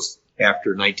he feels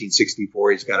after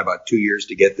 1964 he's got about 2 years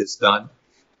to get this done.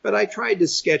 But I tried to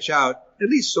sketch out, at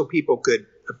least so people could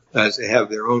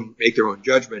make their own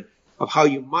judgment of how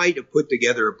you might have put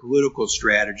together a political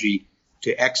strategy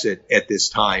to exit at this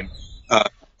time,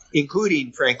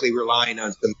 including, frankly, relying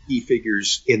on some key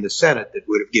figures in the Senate that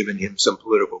would have given him some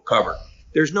political cover.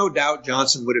 There's no doubt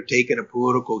Johnson would have taken a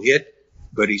political hit,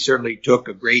 but he certainly took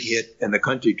a great hit, and the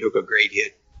country took a great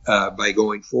hit by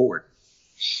going forward.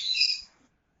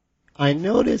 I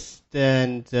noticed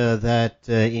that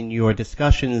in your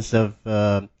discussions of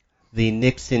the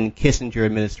Nixon-Kissinger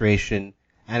administration,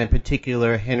 and in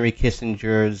particular Henry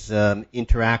Kissinger's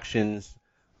interactions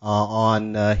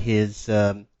on his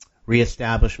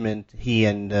reestablishment, he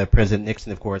and President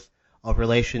Nixon, of course, of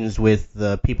relations with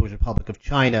the People's Republic of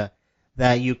China,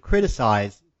 that you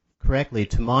criticize correctly,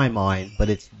 to my mind, but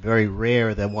it's very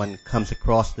rare that one comes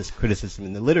across this criticism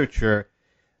in the literature,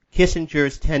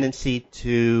 Kissinger's tendency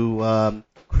to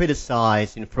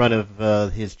criticize in front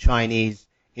of his Chinese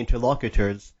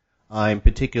interlocutors, in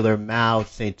particular Mao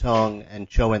Zedong and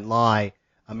Zhou Enlai,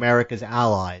 America's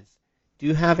allies. Do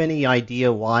you have any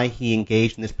idea why he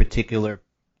engaged in this particular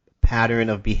pattern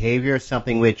of behavior,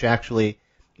 something which actually,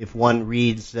 if one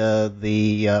reads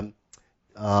the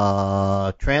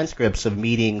transcripts of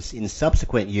meetings in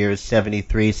subsequent years,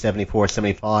 73, 74,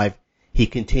 75, he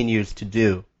continues to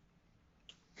do?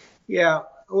 Yeah,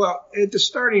 well, at the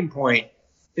starting point,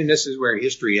 and this is where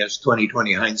history has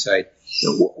 20/20 hindsight,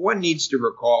 one needs to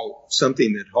recall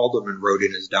something that Haldeman wrote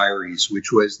in his diaries,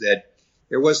 which was that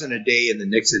there wasn't a day in the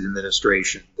Nixon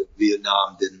administration that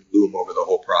Vietnam didn't loom over the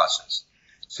whole process.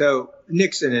 So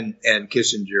Nixon and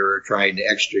Kissinger are trying to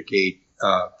extricate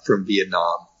from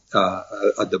Vietnam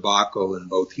a debacle in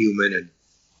both human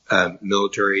and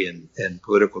military and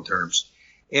political terms.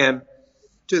 And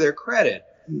to their credit,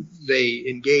 they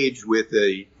engage with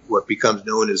what becomes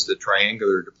known as the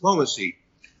triangular diplomacy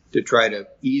to try to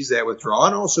ease that withdrawal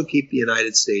and also keep the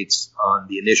United States on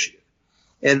the initiative.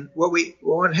 And what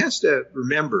one has to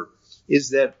remember is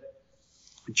that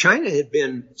China had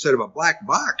been sort of a black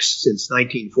box since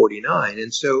 1949.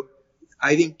 And so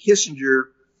I think Kissinger,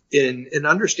 in an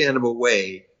understandable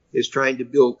way, is trying to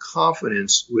build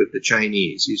confidence with the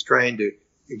Chinese. He's trying to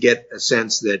get a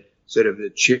sense that sort of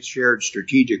a shared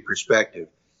strategic perspective.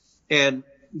 And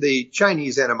the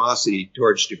Chinese animosity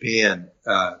towards Japan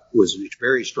was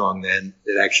very strong then.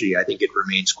 That actually, I think it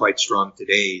remains quite strong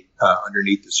today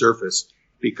underneath the surface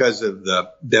because of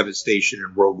the devastation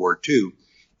in World War II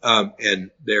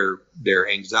and their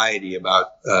anxiety about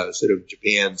sort of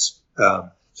Japan's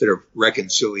sort of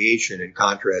reconciliation in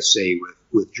contrast, say,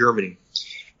 with Germany.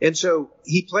 And so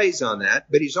he plays on that,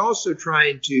 but he's also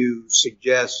trying to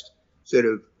suggest sort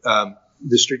of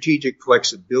the strategic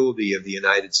flexibility of the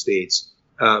United States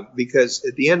because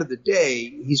at the end of the day,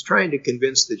 he's trying to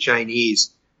convince the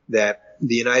Chinese that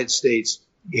the United States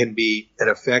can be an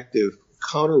effective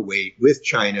counterweight with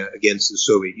China against the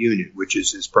Soviet Union, which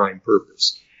is his prime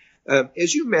purpose.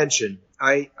 As you mentioned,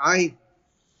 I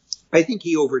think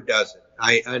he overdoes it.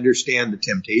 I understand the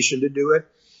temptation to do it,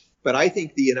 but I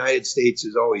think the United States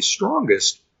is always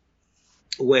strongest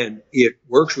when it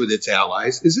works with its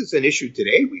allies. This is an issue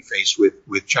today we face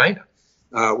with China.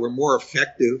 We're more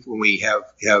effective when we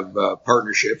have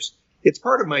partnerships. It's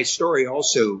part of my story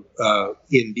also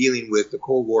in dealing with the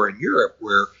Cold War in Europe,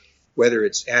 where whether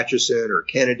it's Acheson or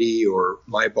Kennedy or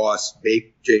my boss,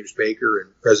 James Baker,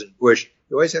 and President Bush,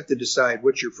 you always have to decide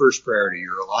what's your first priority,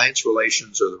 your alliance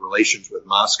relations or the relations with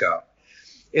Moscow.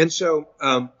 And so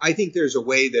I think there's a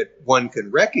way that one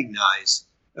can recognize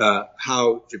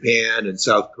how Japan and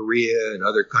South Korea and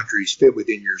other countries fit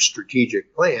within your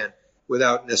strategic plan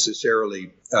without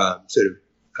necessarily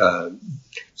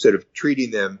sort of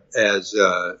treating them as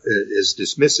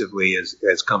dismissively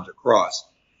as comes across.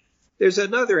 There's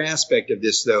another aspect of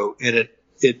this, though, and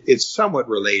it's somewhat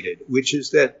related, which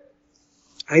is that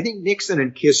I think Nixon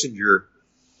and Kissinger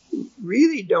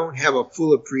really don't have a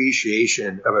full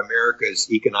appreciation of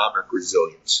America's economic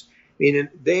resilience. I mean,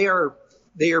 they are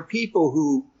people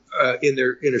who,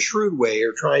 in a shrewd way,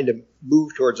 are trying to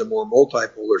move towards a more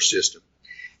multipolar system.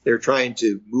 They're trying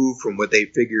to move from what they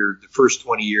figured the first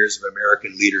 20 years of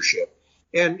American leadership.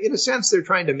 And in a sense, they're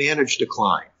trying to manage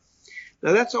decline.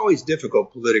 Now, that's always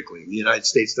difficult politically. The United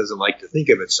States doesn't like to think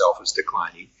of itself as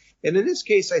declining. And in this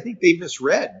case, I think they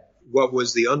misread what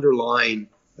was the underlying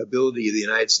ability of the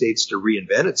United States to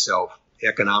reinvent itself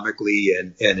economically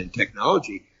and in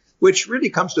technology, which really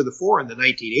comes to the fore in the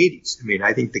 1980s. I mean,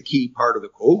 I think the key part of the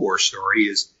Cold War story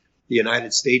is the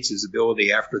United States'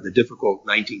 ability after the difficult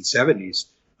 1970s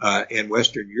and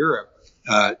Western Europe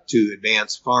to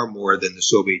advance far more than the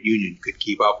Soviet Union could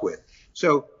keep up with.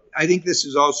 So I think this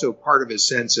is also part of his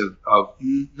sense of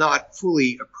not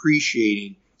fully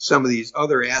appreciating some of these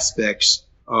other aspects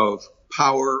of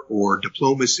power or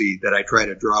diplomacy that I try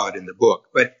to draw out in the book.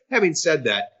 But having said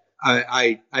that,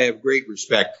 I have great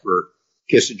respect for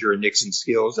Kissinger and Nixon's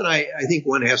skills, and I think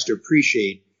one has to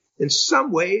appreciate, in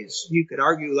some ways, you could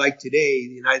argue like today,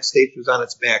 the United States was on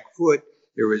its back foot.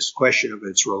 There was question of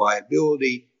its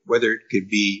reliability, whether it could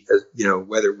be,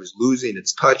 whether it was losing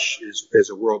its touch as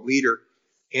a world leader.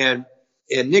 And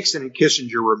Nixon and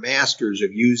Kissinger were masters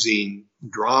of using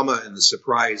drama and the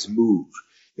surprise move.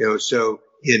 So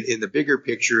in the bigger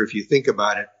picture, if you think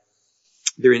about it,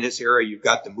 during this era, you've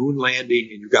got the moon landing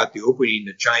and you've got the opening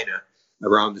to China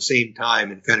around the same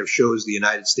time, and kind of shows the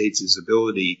United States'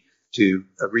 ability to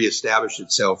reestablish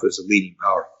itself as a leading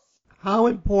power. How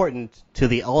important to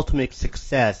the ultimate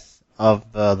success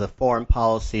of the foreign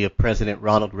policy of President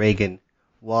Ronald Reagan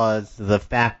was the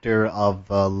factor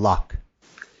of luck?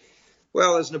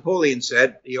 Well, as Napoleon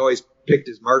said, he always picked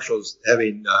his marshals.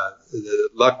 Having the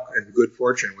luck and good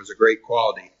fortune was a great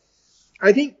quality.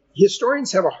 I think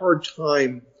historians have a hard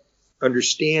time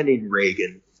understanding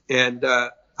Reagan, and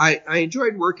I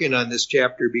enjoyed working on this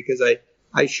chapter because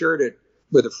I shared it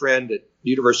with a friend at the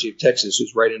University of Texas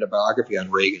who's writing a biography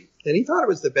on Reagan, and he thought it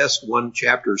was the best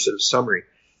one-chapter sort of summary.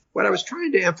 What I was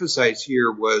trying to emphasize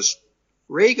here was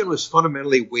Reagan was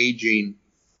fundamentally waging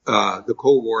the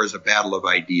Cold War as a battle of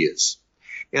ideas.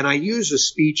 And I use a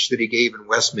speech that he gave in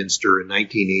Westminster in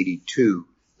 1982,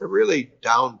 a really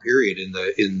down period in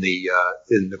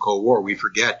the Cold War. We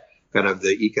forget kind of the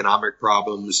economic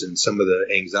problems and some of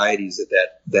the anxieties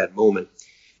at that moment,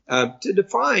 to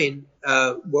define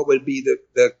what would be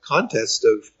the contest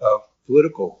of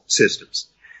political systems.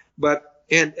 But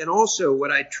and also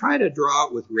what I try to draw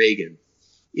out with Reagan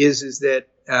is that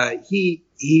he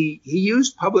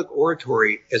used public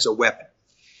oratory as a weapon.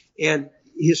 And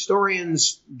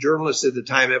historians, journalists at the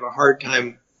time have a hard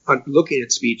time looking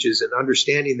at speeches and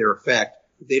understanding their effect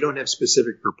if they don't have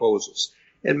specific proposals.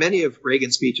 And many of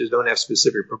Reagan's speeches don't have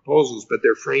specific proposals, but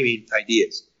they're framing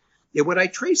ideas. And what I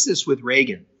trace this with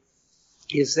Reagan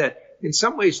is that in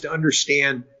some ways to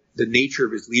understand the nature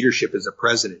of his leadership as a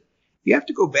president, you have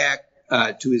to go back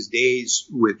to his days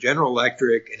with General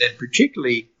Electric, and then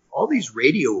particularly all these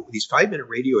 5-minute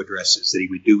radio addresses that he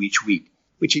would do each week,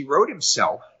 which he wrote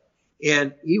himself.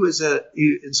 And he was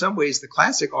in some ways the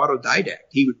classic autodidact.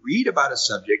 He would read about a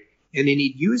subject and then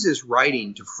he'd use his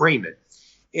writing to frame it.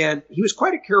 And he was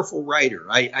quite a careful writer.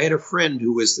 I had a friend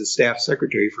who was the staff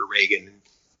secretary for Reagan. And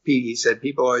he said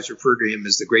people always referred to him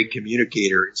as the great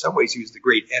communicator. In some ways, he was the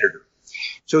great editor.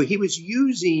 So he was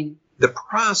using the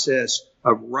process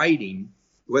of writing,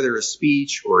 whether a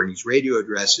speech or in these radio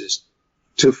addresses,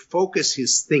 to focus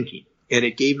his thinking. And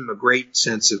it gave him a great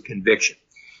sense of conviction.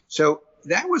 So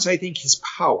that was, I think, his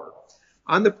power.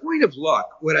 On the point of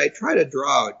luck, what I try to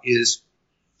draw out is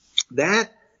that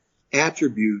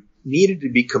attribute needed to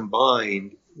be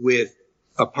combined with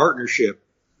a partnership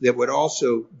that would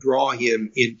also draw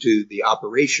him into the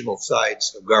operational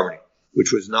sides of governing,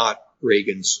 which was not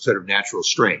Reagan's sort of natural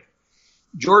strength.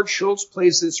 George Shultz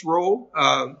plays this role,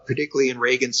 particularly in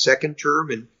Reagan's second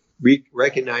term, and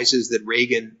recognizes that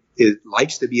Reagan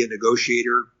likes to be a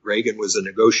negotiator. Reagan was a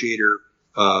negotiator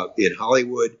in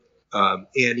Hollywood,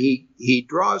 and he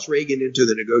draws Reagan into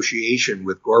the negotiation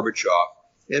with Gorbachev.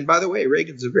 And by the way,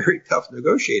 Reagan's a very tough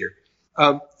negotiator.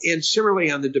 And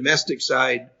similarly, on the domestic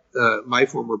side, my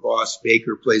former boss,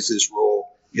 Baker, plays this role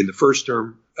in the first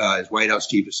term as White House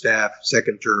Chief of Staff,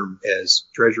 second term as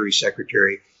Treasury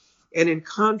Secretary. And in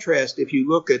contrast, if you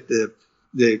look at the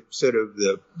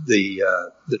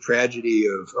tragedy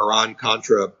of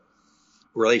Iran-Contra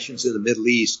relations in the Middle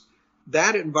East,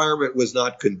 that environment was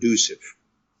not conducive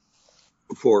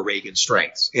for Reagan's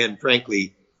strengths. And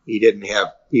frankly, he didn't have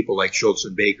people like Shultz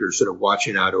and Baker sort of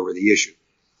watching out over the issue.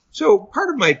 So part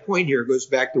of my point here goes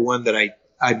back to one that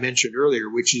I mentioned earlier,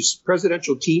 which is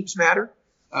presidential teams matter.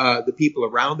 The people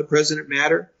around the president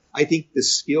matter. I think the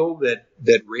skill that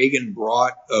Reagan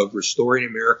brought of restoring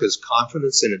America's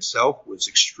confidence in itself was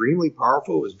extremely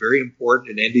powerful. It was very important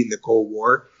in ending the Cold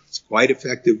War. It's quite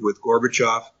effective with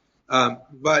Gorbachev.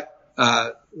 But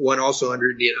one also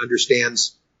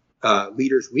understands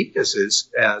leaders' weaknesses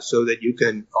so that you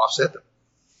can offset them.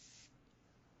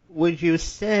 Would you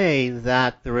say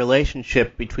that the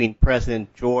relationship between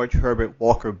President George Herbert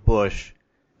Walker Bush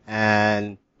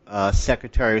and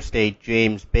Secretary of State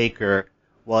James Baker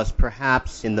was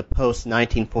perhaps in the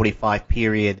post-1945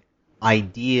 period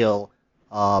ideal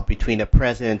between a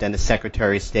president and a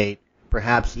Secretary of State,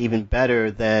 perhaps even better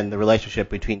than the relationship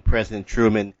between President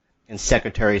Truman and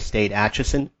Secretary of State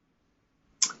Acheson?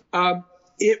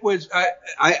 It was,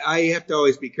 I have to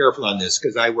always be careful on this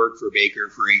because I worked for Baker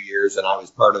for 8 years and I was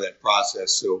part of that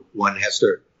process. So one has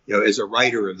to, as a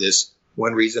writer of this,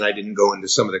 one reason I didn't go into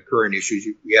some of the current issues,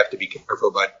 you have to be careful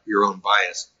about your own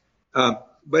bias.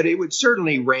 But it would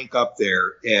certainly rank up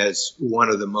there as one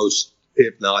of the most,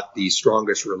 if not the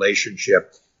strongest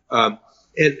relationship. And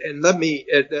let me,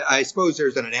 I suppose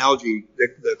there's an analogy,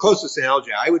 the closest analogy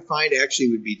I would find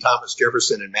actually would be Thomas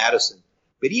Jefferson and Madison.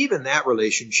 But even that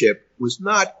relationship was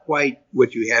not quite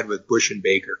what you had with Bush and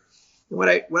Baker. And what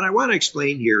I want to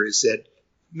explain here is that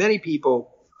many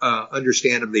people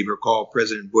understandably recall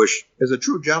President Bush as a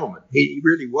true gentleman. He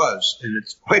really was, and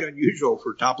it's quite unusual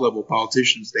for top-level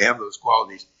politicians to have those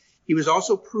qualities. He was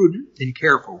also prudent and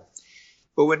careful.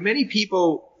 But what many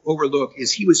people overlook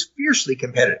is he was fiercely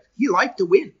competitive. He liked to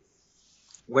win,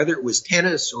 whether it was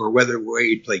tennis or whether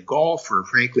he'd play golf or,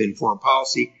 frankly, in foreign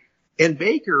policy. And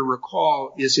Baker,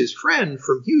 recall, is his friend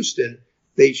from Houston.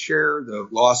 They share the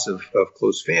loss of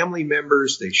close family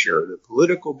members. They share the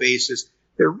political basis.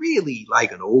 They're really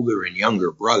like an older and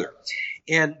younger brother.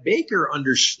 And Baker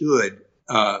understood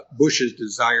Bush's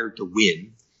desire to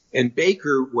win. And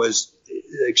Baker was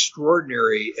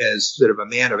extraordinary as sort of a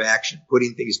man of action,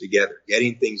 putting things together,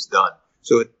 getting things done.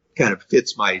 So it kind of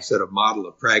fits my sort of model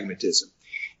of pragmatism.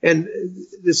 And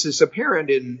this is apparent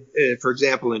in, for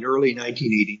example, in early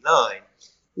 1989,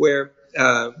 where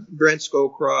Brent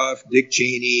Scowcroft, Dick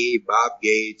Cheney, Bob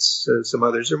Gates, some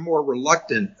others are more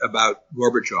reluctant about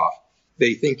Gorbachev.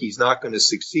 They think he's not going to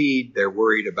succeed. They're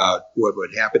worried about what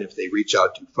would happen if they reach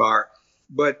out too far.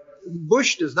 But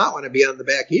Bush does not want to be on the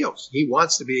back heels. He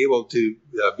wants to be able to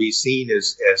be seen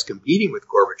as competing with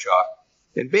Gorbachev.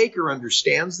 And Baker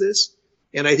understands this.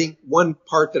 And I think one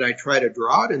part that I try to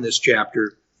draw out in this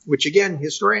chapter, which, again,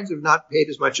 historians have not paid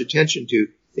as much attention to,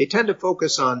 they tend to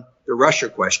focus on the Russia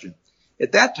question.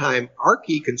 At that time, our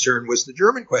key concern was the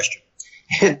German question.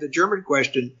 And the German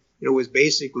question, was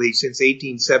basically since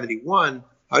 1871,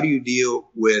 how do you deal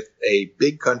with a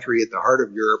big country at the heart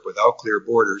of Europe without clear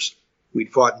borders?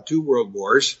 We'd fought in 2 world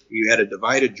wars. You had a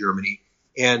divided Germany.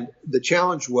 And the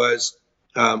challenge was,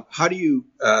 how do you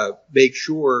make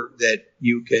sure that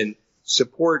you can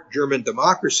support German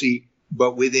democracy,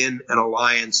 but within an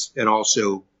alliance and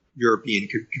also European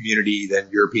community, then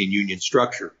European Union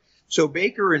structure? So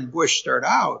Baker and Bush start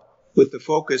out with the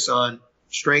focus on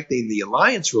strengthening the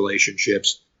alliance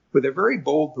relationships with a very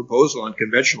bold proposal on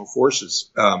conventional forces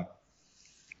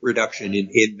reduction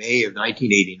in May of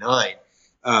 1989,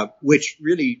 which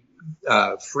really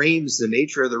frames the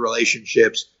nature of the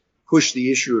relationships, pushed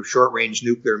the issue of short-range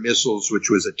nuclear missiles, which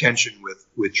was a tension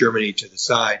with Germany, to the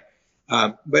side.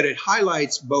 But it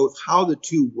highlights both how the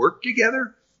two work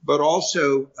together, but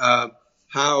also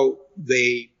how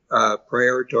they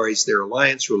prioritize their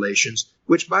alliance relations,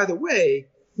 which, by the way,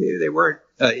 They weren't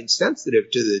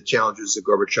insensitive to the challenges that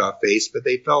Gorbachev faced, but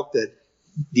they felt that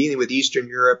dealing with Eastern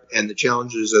Europe and the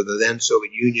challenges of the then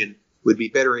Soviet Union would be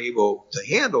better able to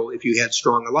handle if you had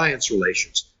strong alliance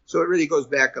relations. So it really goes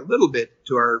back a little bit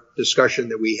to our discussion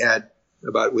that we had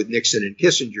about with Nixon and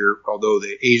Kissinger, although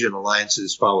the Asian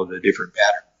alliances followed a different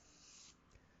pattern.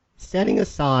 Setting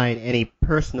aside any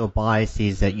personal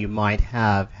biases that you might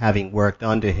have having worked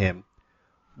under him,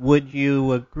 would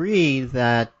you agree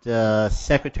that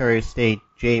Secretary of State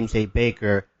James A.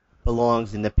 Baker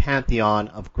belongs in the pantheon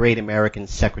of great American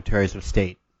secretaries of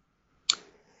state?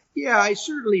 Yeah, I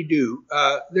certainly do.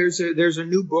 There's a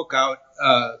new book out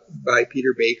by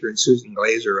Peter Baker and Susan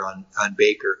Glazer on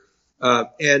Baker.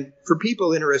 And for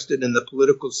people interested in the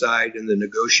political side and the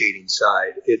negotiating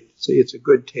side, it's a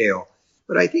good tale.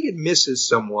 But I think it misses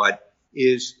somewhat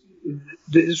is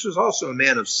this was also a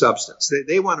man of substance.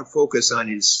 They want to focus on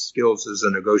his skills as a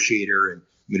negotiator and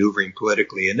maneuvering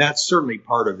politically, and that's certainly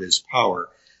part of his power.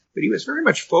 But he was very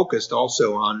much focused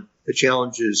also on the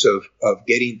challenges of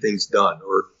getting things done,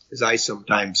 or as I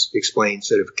sometimes explain,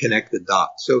 sort of connect the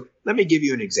dots. So let me give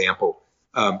you an example.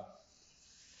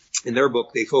 In their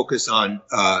book, they focus on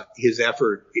his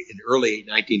effort in early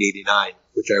 1989,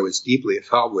 which I was deeply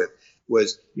involved with.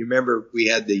 You remember we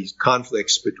had these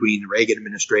conflicts between the Reagan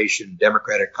administration,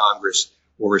 Democratic Congress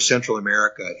over Central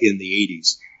America in the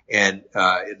 80s. And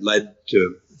it led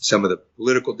to some of the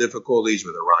political difficulties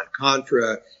with Iran-Contra.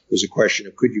 There was a question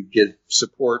of could you get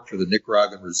support for the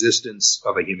Nicaraguan resistance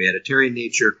of a humanitarian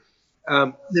nature.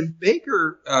 Then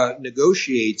Baker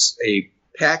negotiates a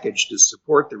package to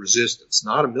support the resistance,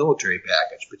 not a military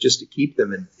package, but just to keep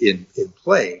them in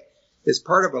play as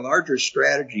part of a larger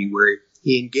strategy where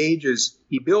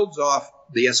he builds off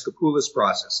the Escapolas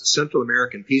process, the Central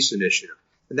American Peace Initiative.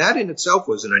 And that in itself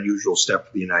was an unusual step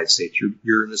for the United States.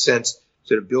 You're in a sense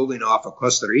sort of building off a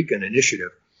Costa Rican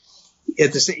initiative.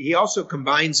 He also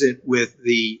combines it with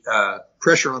the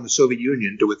pressure on the Soviet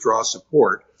Union to withdraw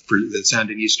support for the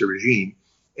Sandinista regime.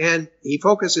 And he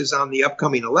focuses on the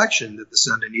upcoming election that the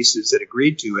Sandinistas had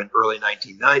agreed to in early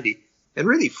 1990 and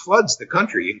really floods the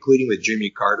country, including with Jimmy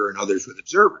Carter and others with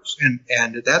observers.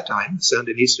 And at that time, the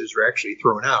Sandinistas were actually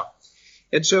thrown out.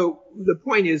 And so the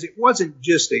point is, it wasn't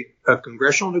just a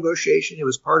congressional negotiation. It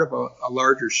was part of a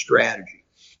larger strategy.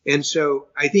 And so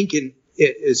I think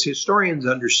as historians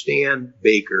understand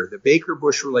Baker, the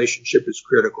Baker-Bush relationship is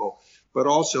critical, but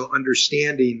also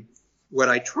understanding what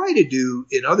I try to do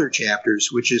in other chapters,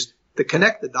 which is to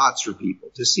connect the dots for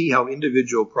people, to see how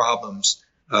individual problems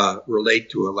relate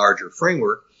to a larger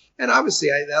framework. And obviously,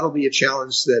 that'll be a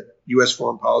challenge that U.S.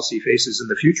 foreign policy faces in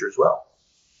the future as well.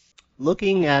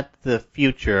 Looking at the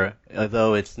future,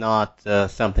 though it's not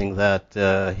something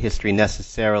that history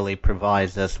necessarily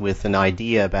provides us with an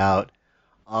idea about,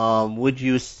 would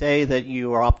you say that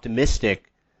you are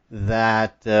optimistic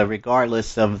that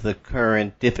regardless of the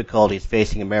current difficulties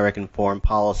facing American foreign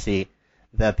policy,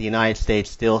 that the United States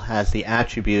still has the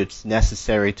attributes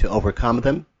necessary to overcome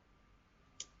them?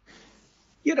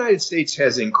 The United States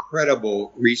has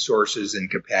incredible resources and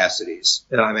capacities.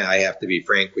 And I mean, I have to be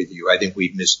frank with you. I think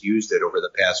we've misused it over the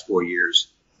past 4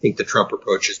 years. I think the Trump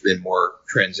approach has been more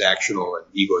transactional and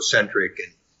egocentric,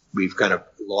 and we've kind of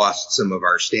lost some of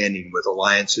our standing with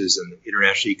alliances and the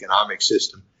international economic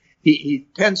system. He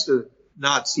tends to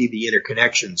not see the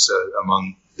interconnections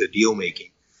among the deal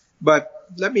making. But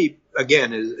let me,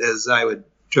 again, as I would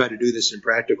try to do this in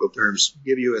practical terms,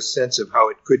 give you a sense of how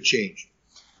it could change.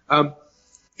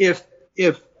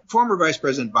 If former Vice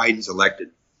President Biden's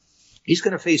elected, he's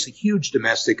going to face a huge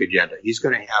domestic agenda. He's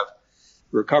going to have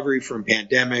recovery from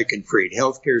pandemic and free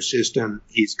healthcare system.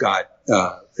 He's got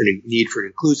a need for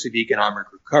inclusive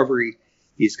economic recovery.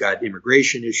 He's got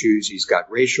immigration issues. He's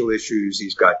got racial issues.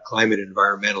 He's got climate and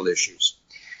environmental issues.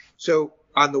 So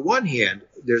on the one hand,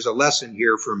 there's a lesson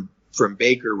here from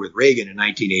Baker with Reagan in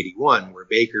 1981, where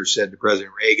Baker said to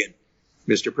President Reagan,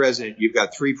 Mr. President, you've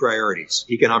got three priorities: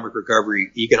 economic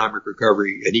recovery,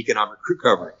 and economic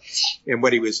recovery. And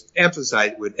what he would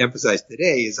emphasize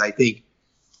today is, I think,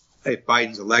 if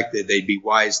Biden's elected, they'd be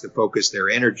wise to focus their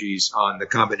energies on the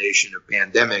combination of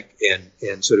pandemic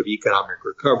and sort of economic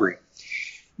recovery.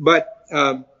 But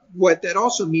what that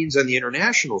also means on the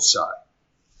international side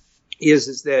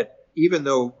is that even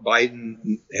though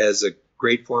Biden has a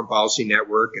great foreign policy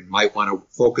network and might want to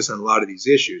focus on a lot of these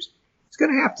issues, he's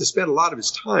going to have to spend a lot of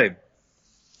his time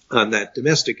on that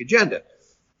domestic agenda.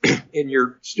 And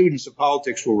your students of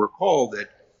politics will recall that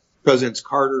Presidents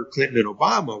Carter, Clinton, and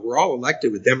Obama were all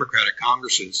elected with Democratic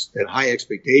Congresses and high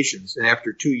expectations. And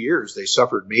after 2 years, they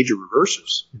suffered major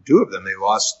reverses. In two of them, they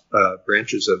lost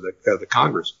branches of the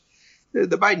Congress. The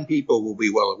Biden people will be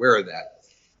well aware of that.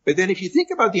 But then if you think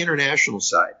about the international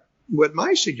side, what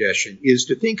my suggestion is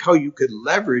to think how you could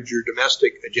leverage your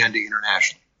domestic agenda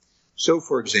internationally. So,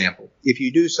 for example, if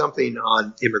you do something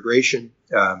on immigration,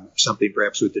 something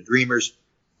perhaps with the Dreamers,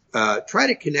 try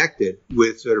to connect it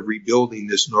with sort of rebuilding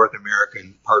this North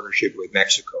American partnership with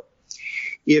Mexico.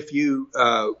 If you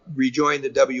rejoin the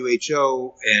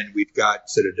WHO and we've got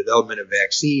sort of development of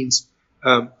vaccines,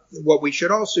 what we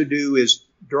should also do is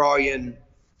draw in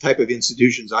type of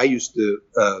institutions I used to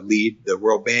lead, the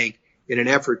World Bank, in an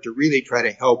effort to really try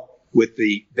to help with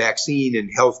the vaccine and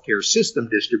healthcare system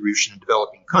distribution in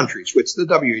developing countries, which the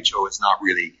WHO is not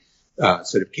really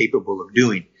sort of capable of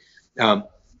doing.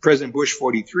 President Bush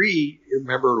 43,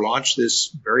 remember, launched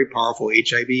this very powerful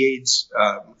HIV/AIDS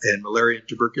and malaria and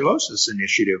tuberculosis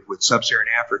initiative with sub-Saharan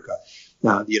Africa.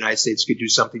 The United States could do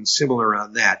something similar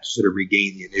on that to sort of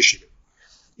regain the initiative.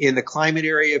 In the climate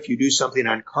area, if you do something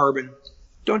on carbon,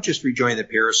 don't just rejoin the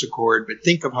Paris Accord, but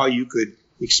think of how you could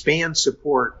expand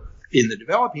support in the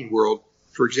developing world,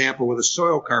 for example, with a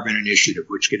soil carbon initiative,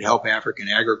 which could help African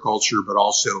agriculture, but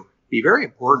also be very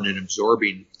important in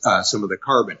absorbing some of the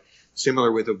carbon.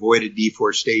 Similar with avoided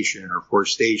deforestation or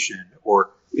forestation,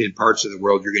 or in parts of the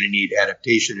world, you're going to need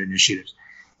adaptation initiatives.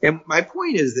 And my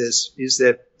point is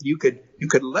that you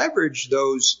could leverage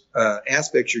those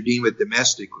aspects you're dealing with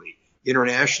domestically,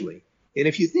 internationally. And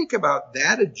if you think about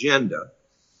that agenda,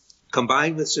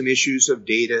 combined with some issues of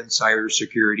data and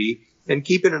cybersecurity, and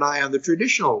keeping an eye on the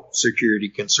traditional security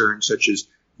concerns such as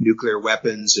nuclear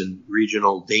weapons and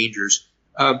regional dangers,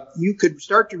 you could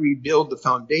start to rebuild the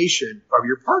foundation of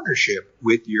your partnership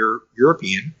with your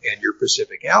European and your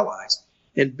Pacific allies.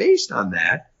 And based on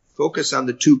that, focus on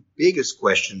the two biggest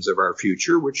questions of our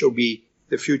future, which will be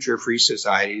the future of free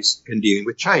societies and dealing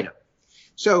with China.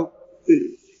 So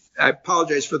I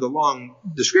apologize for the long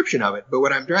description of it, but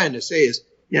what I'm trying to say is,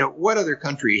 what other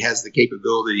country has the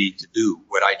capability to do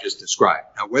what I just described?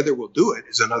 Now, whether we'll do it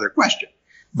is another question.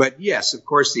 But yes, of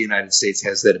course, the United States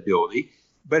has that ability.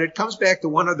 But it comes back to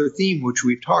one other theme which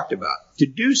we've talked about. To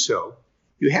do so,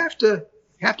 you have to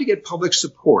get public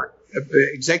support.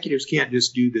 Executives can't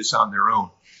just do this on their own.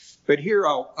 But here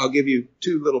I'll give you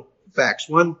two little facts.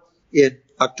 One, in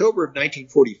October of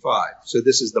 1945, so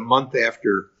this is the month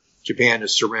after Japan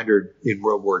has surrendered in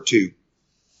World War II,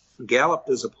 Gallup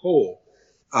does a poll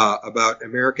about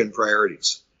American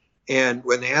priorities. And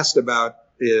when asked about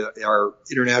our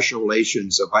international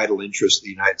relations of vital interest in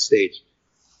the United States,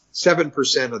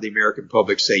 7% of the American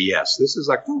public say yes. This is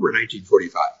October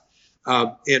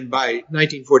 1945. And by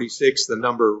 1946, the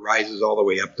number rises all the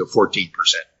way up to 14%.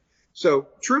 So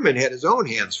Truman had his own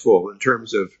hands full in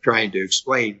terms of trying to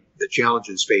explain the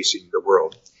challenges facing the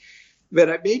world. But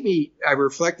I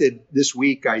reflected this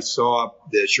week, I saw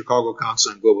the Chicago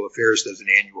Council on Global Affairs does an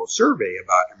annual survey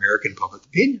about American public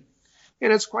opinion.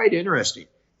 And it's quite interesting.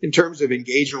 In terms of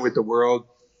engagement with the world,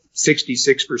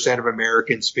 66% of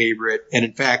Americans favor it. And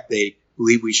in fact, they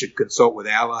believe we should consult with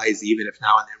allies, even if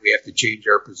now and then we have to change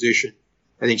our position.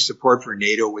 I think support for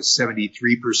NATO was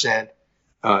 73%.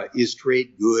 Is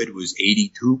trade good was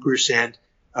 82%.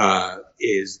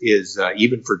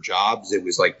 Even for jobs, it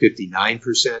was like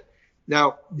 59%.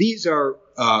 Now, these are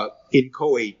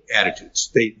inchoate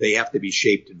attitudes. They have to be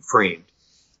shaped and framed.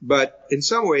 But in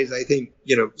some ways, I think,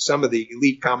 some of the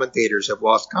elite commentators have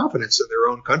lost confidence in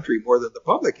their own country more than the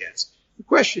public has. The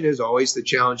question is always the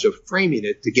challenge of framing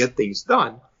it to get things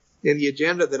done. And the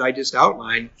agenda that I just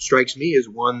outlined strikes me as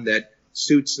one that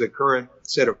suits the current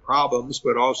set of problems,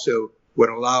 but also would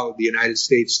allow the United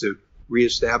States to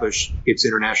reestablish its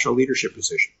international leadership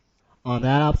position. On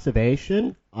that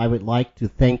observation, I would like to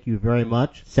thank you very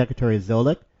much, Secretary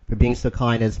Zoellick, for being so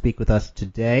kind as to speak with us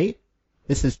today.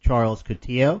 This is Charles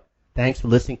Coutinho. Thanks for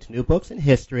listening to New Books in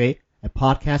History, a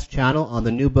podcast channel on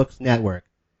the New Books Network.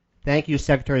 Thank you,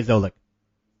 Secretary Zoellick.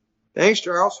 Thanks,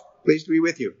 Charles. Pleased to be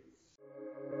with you.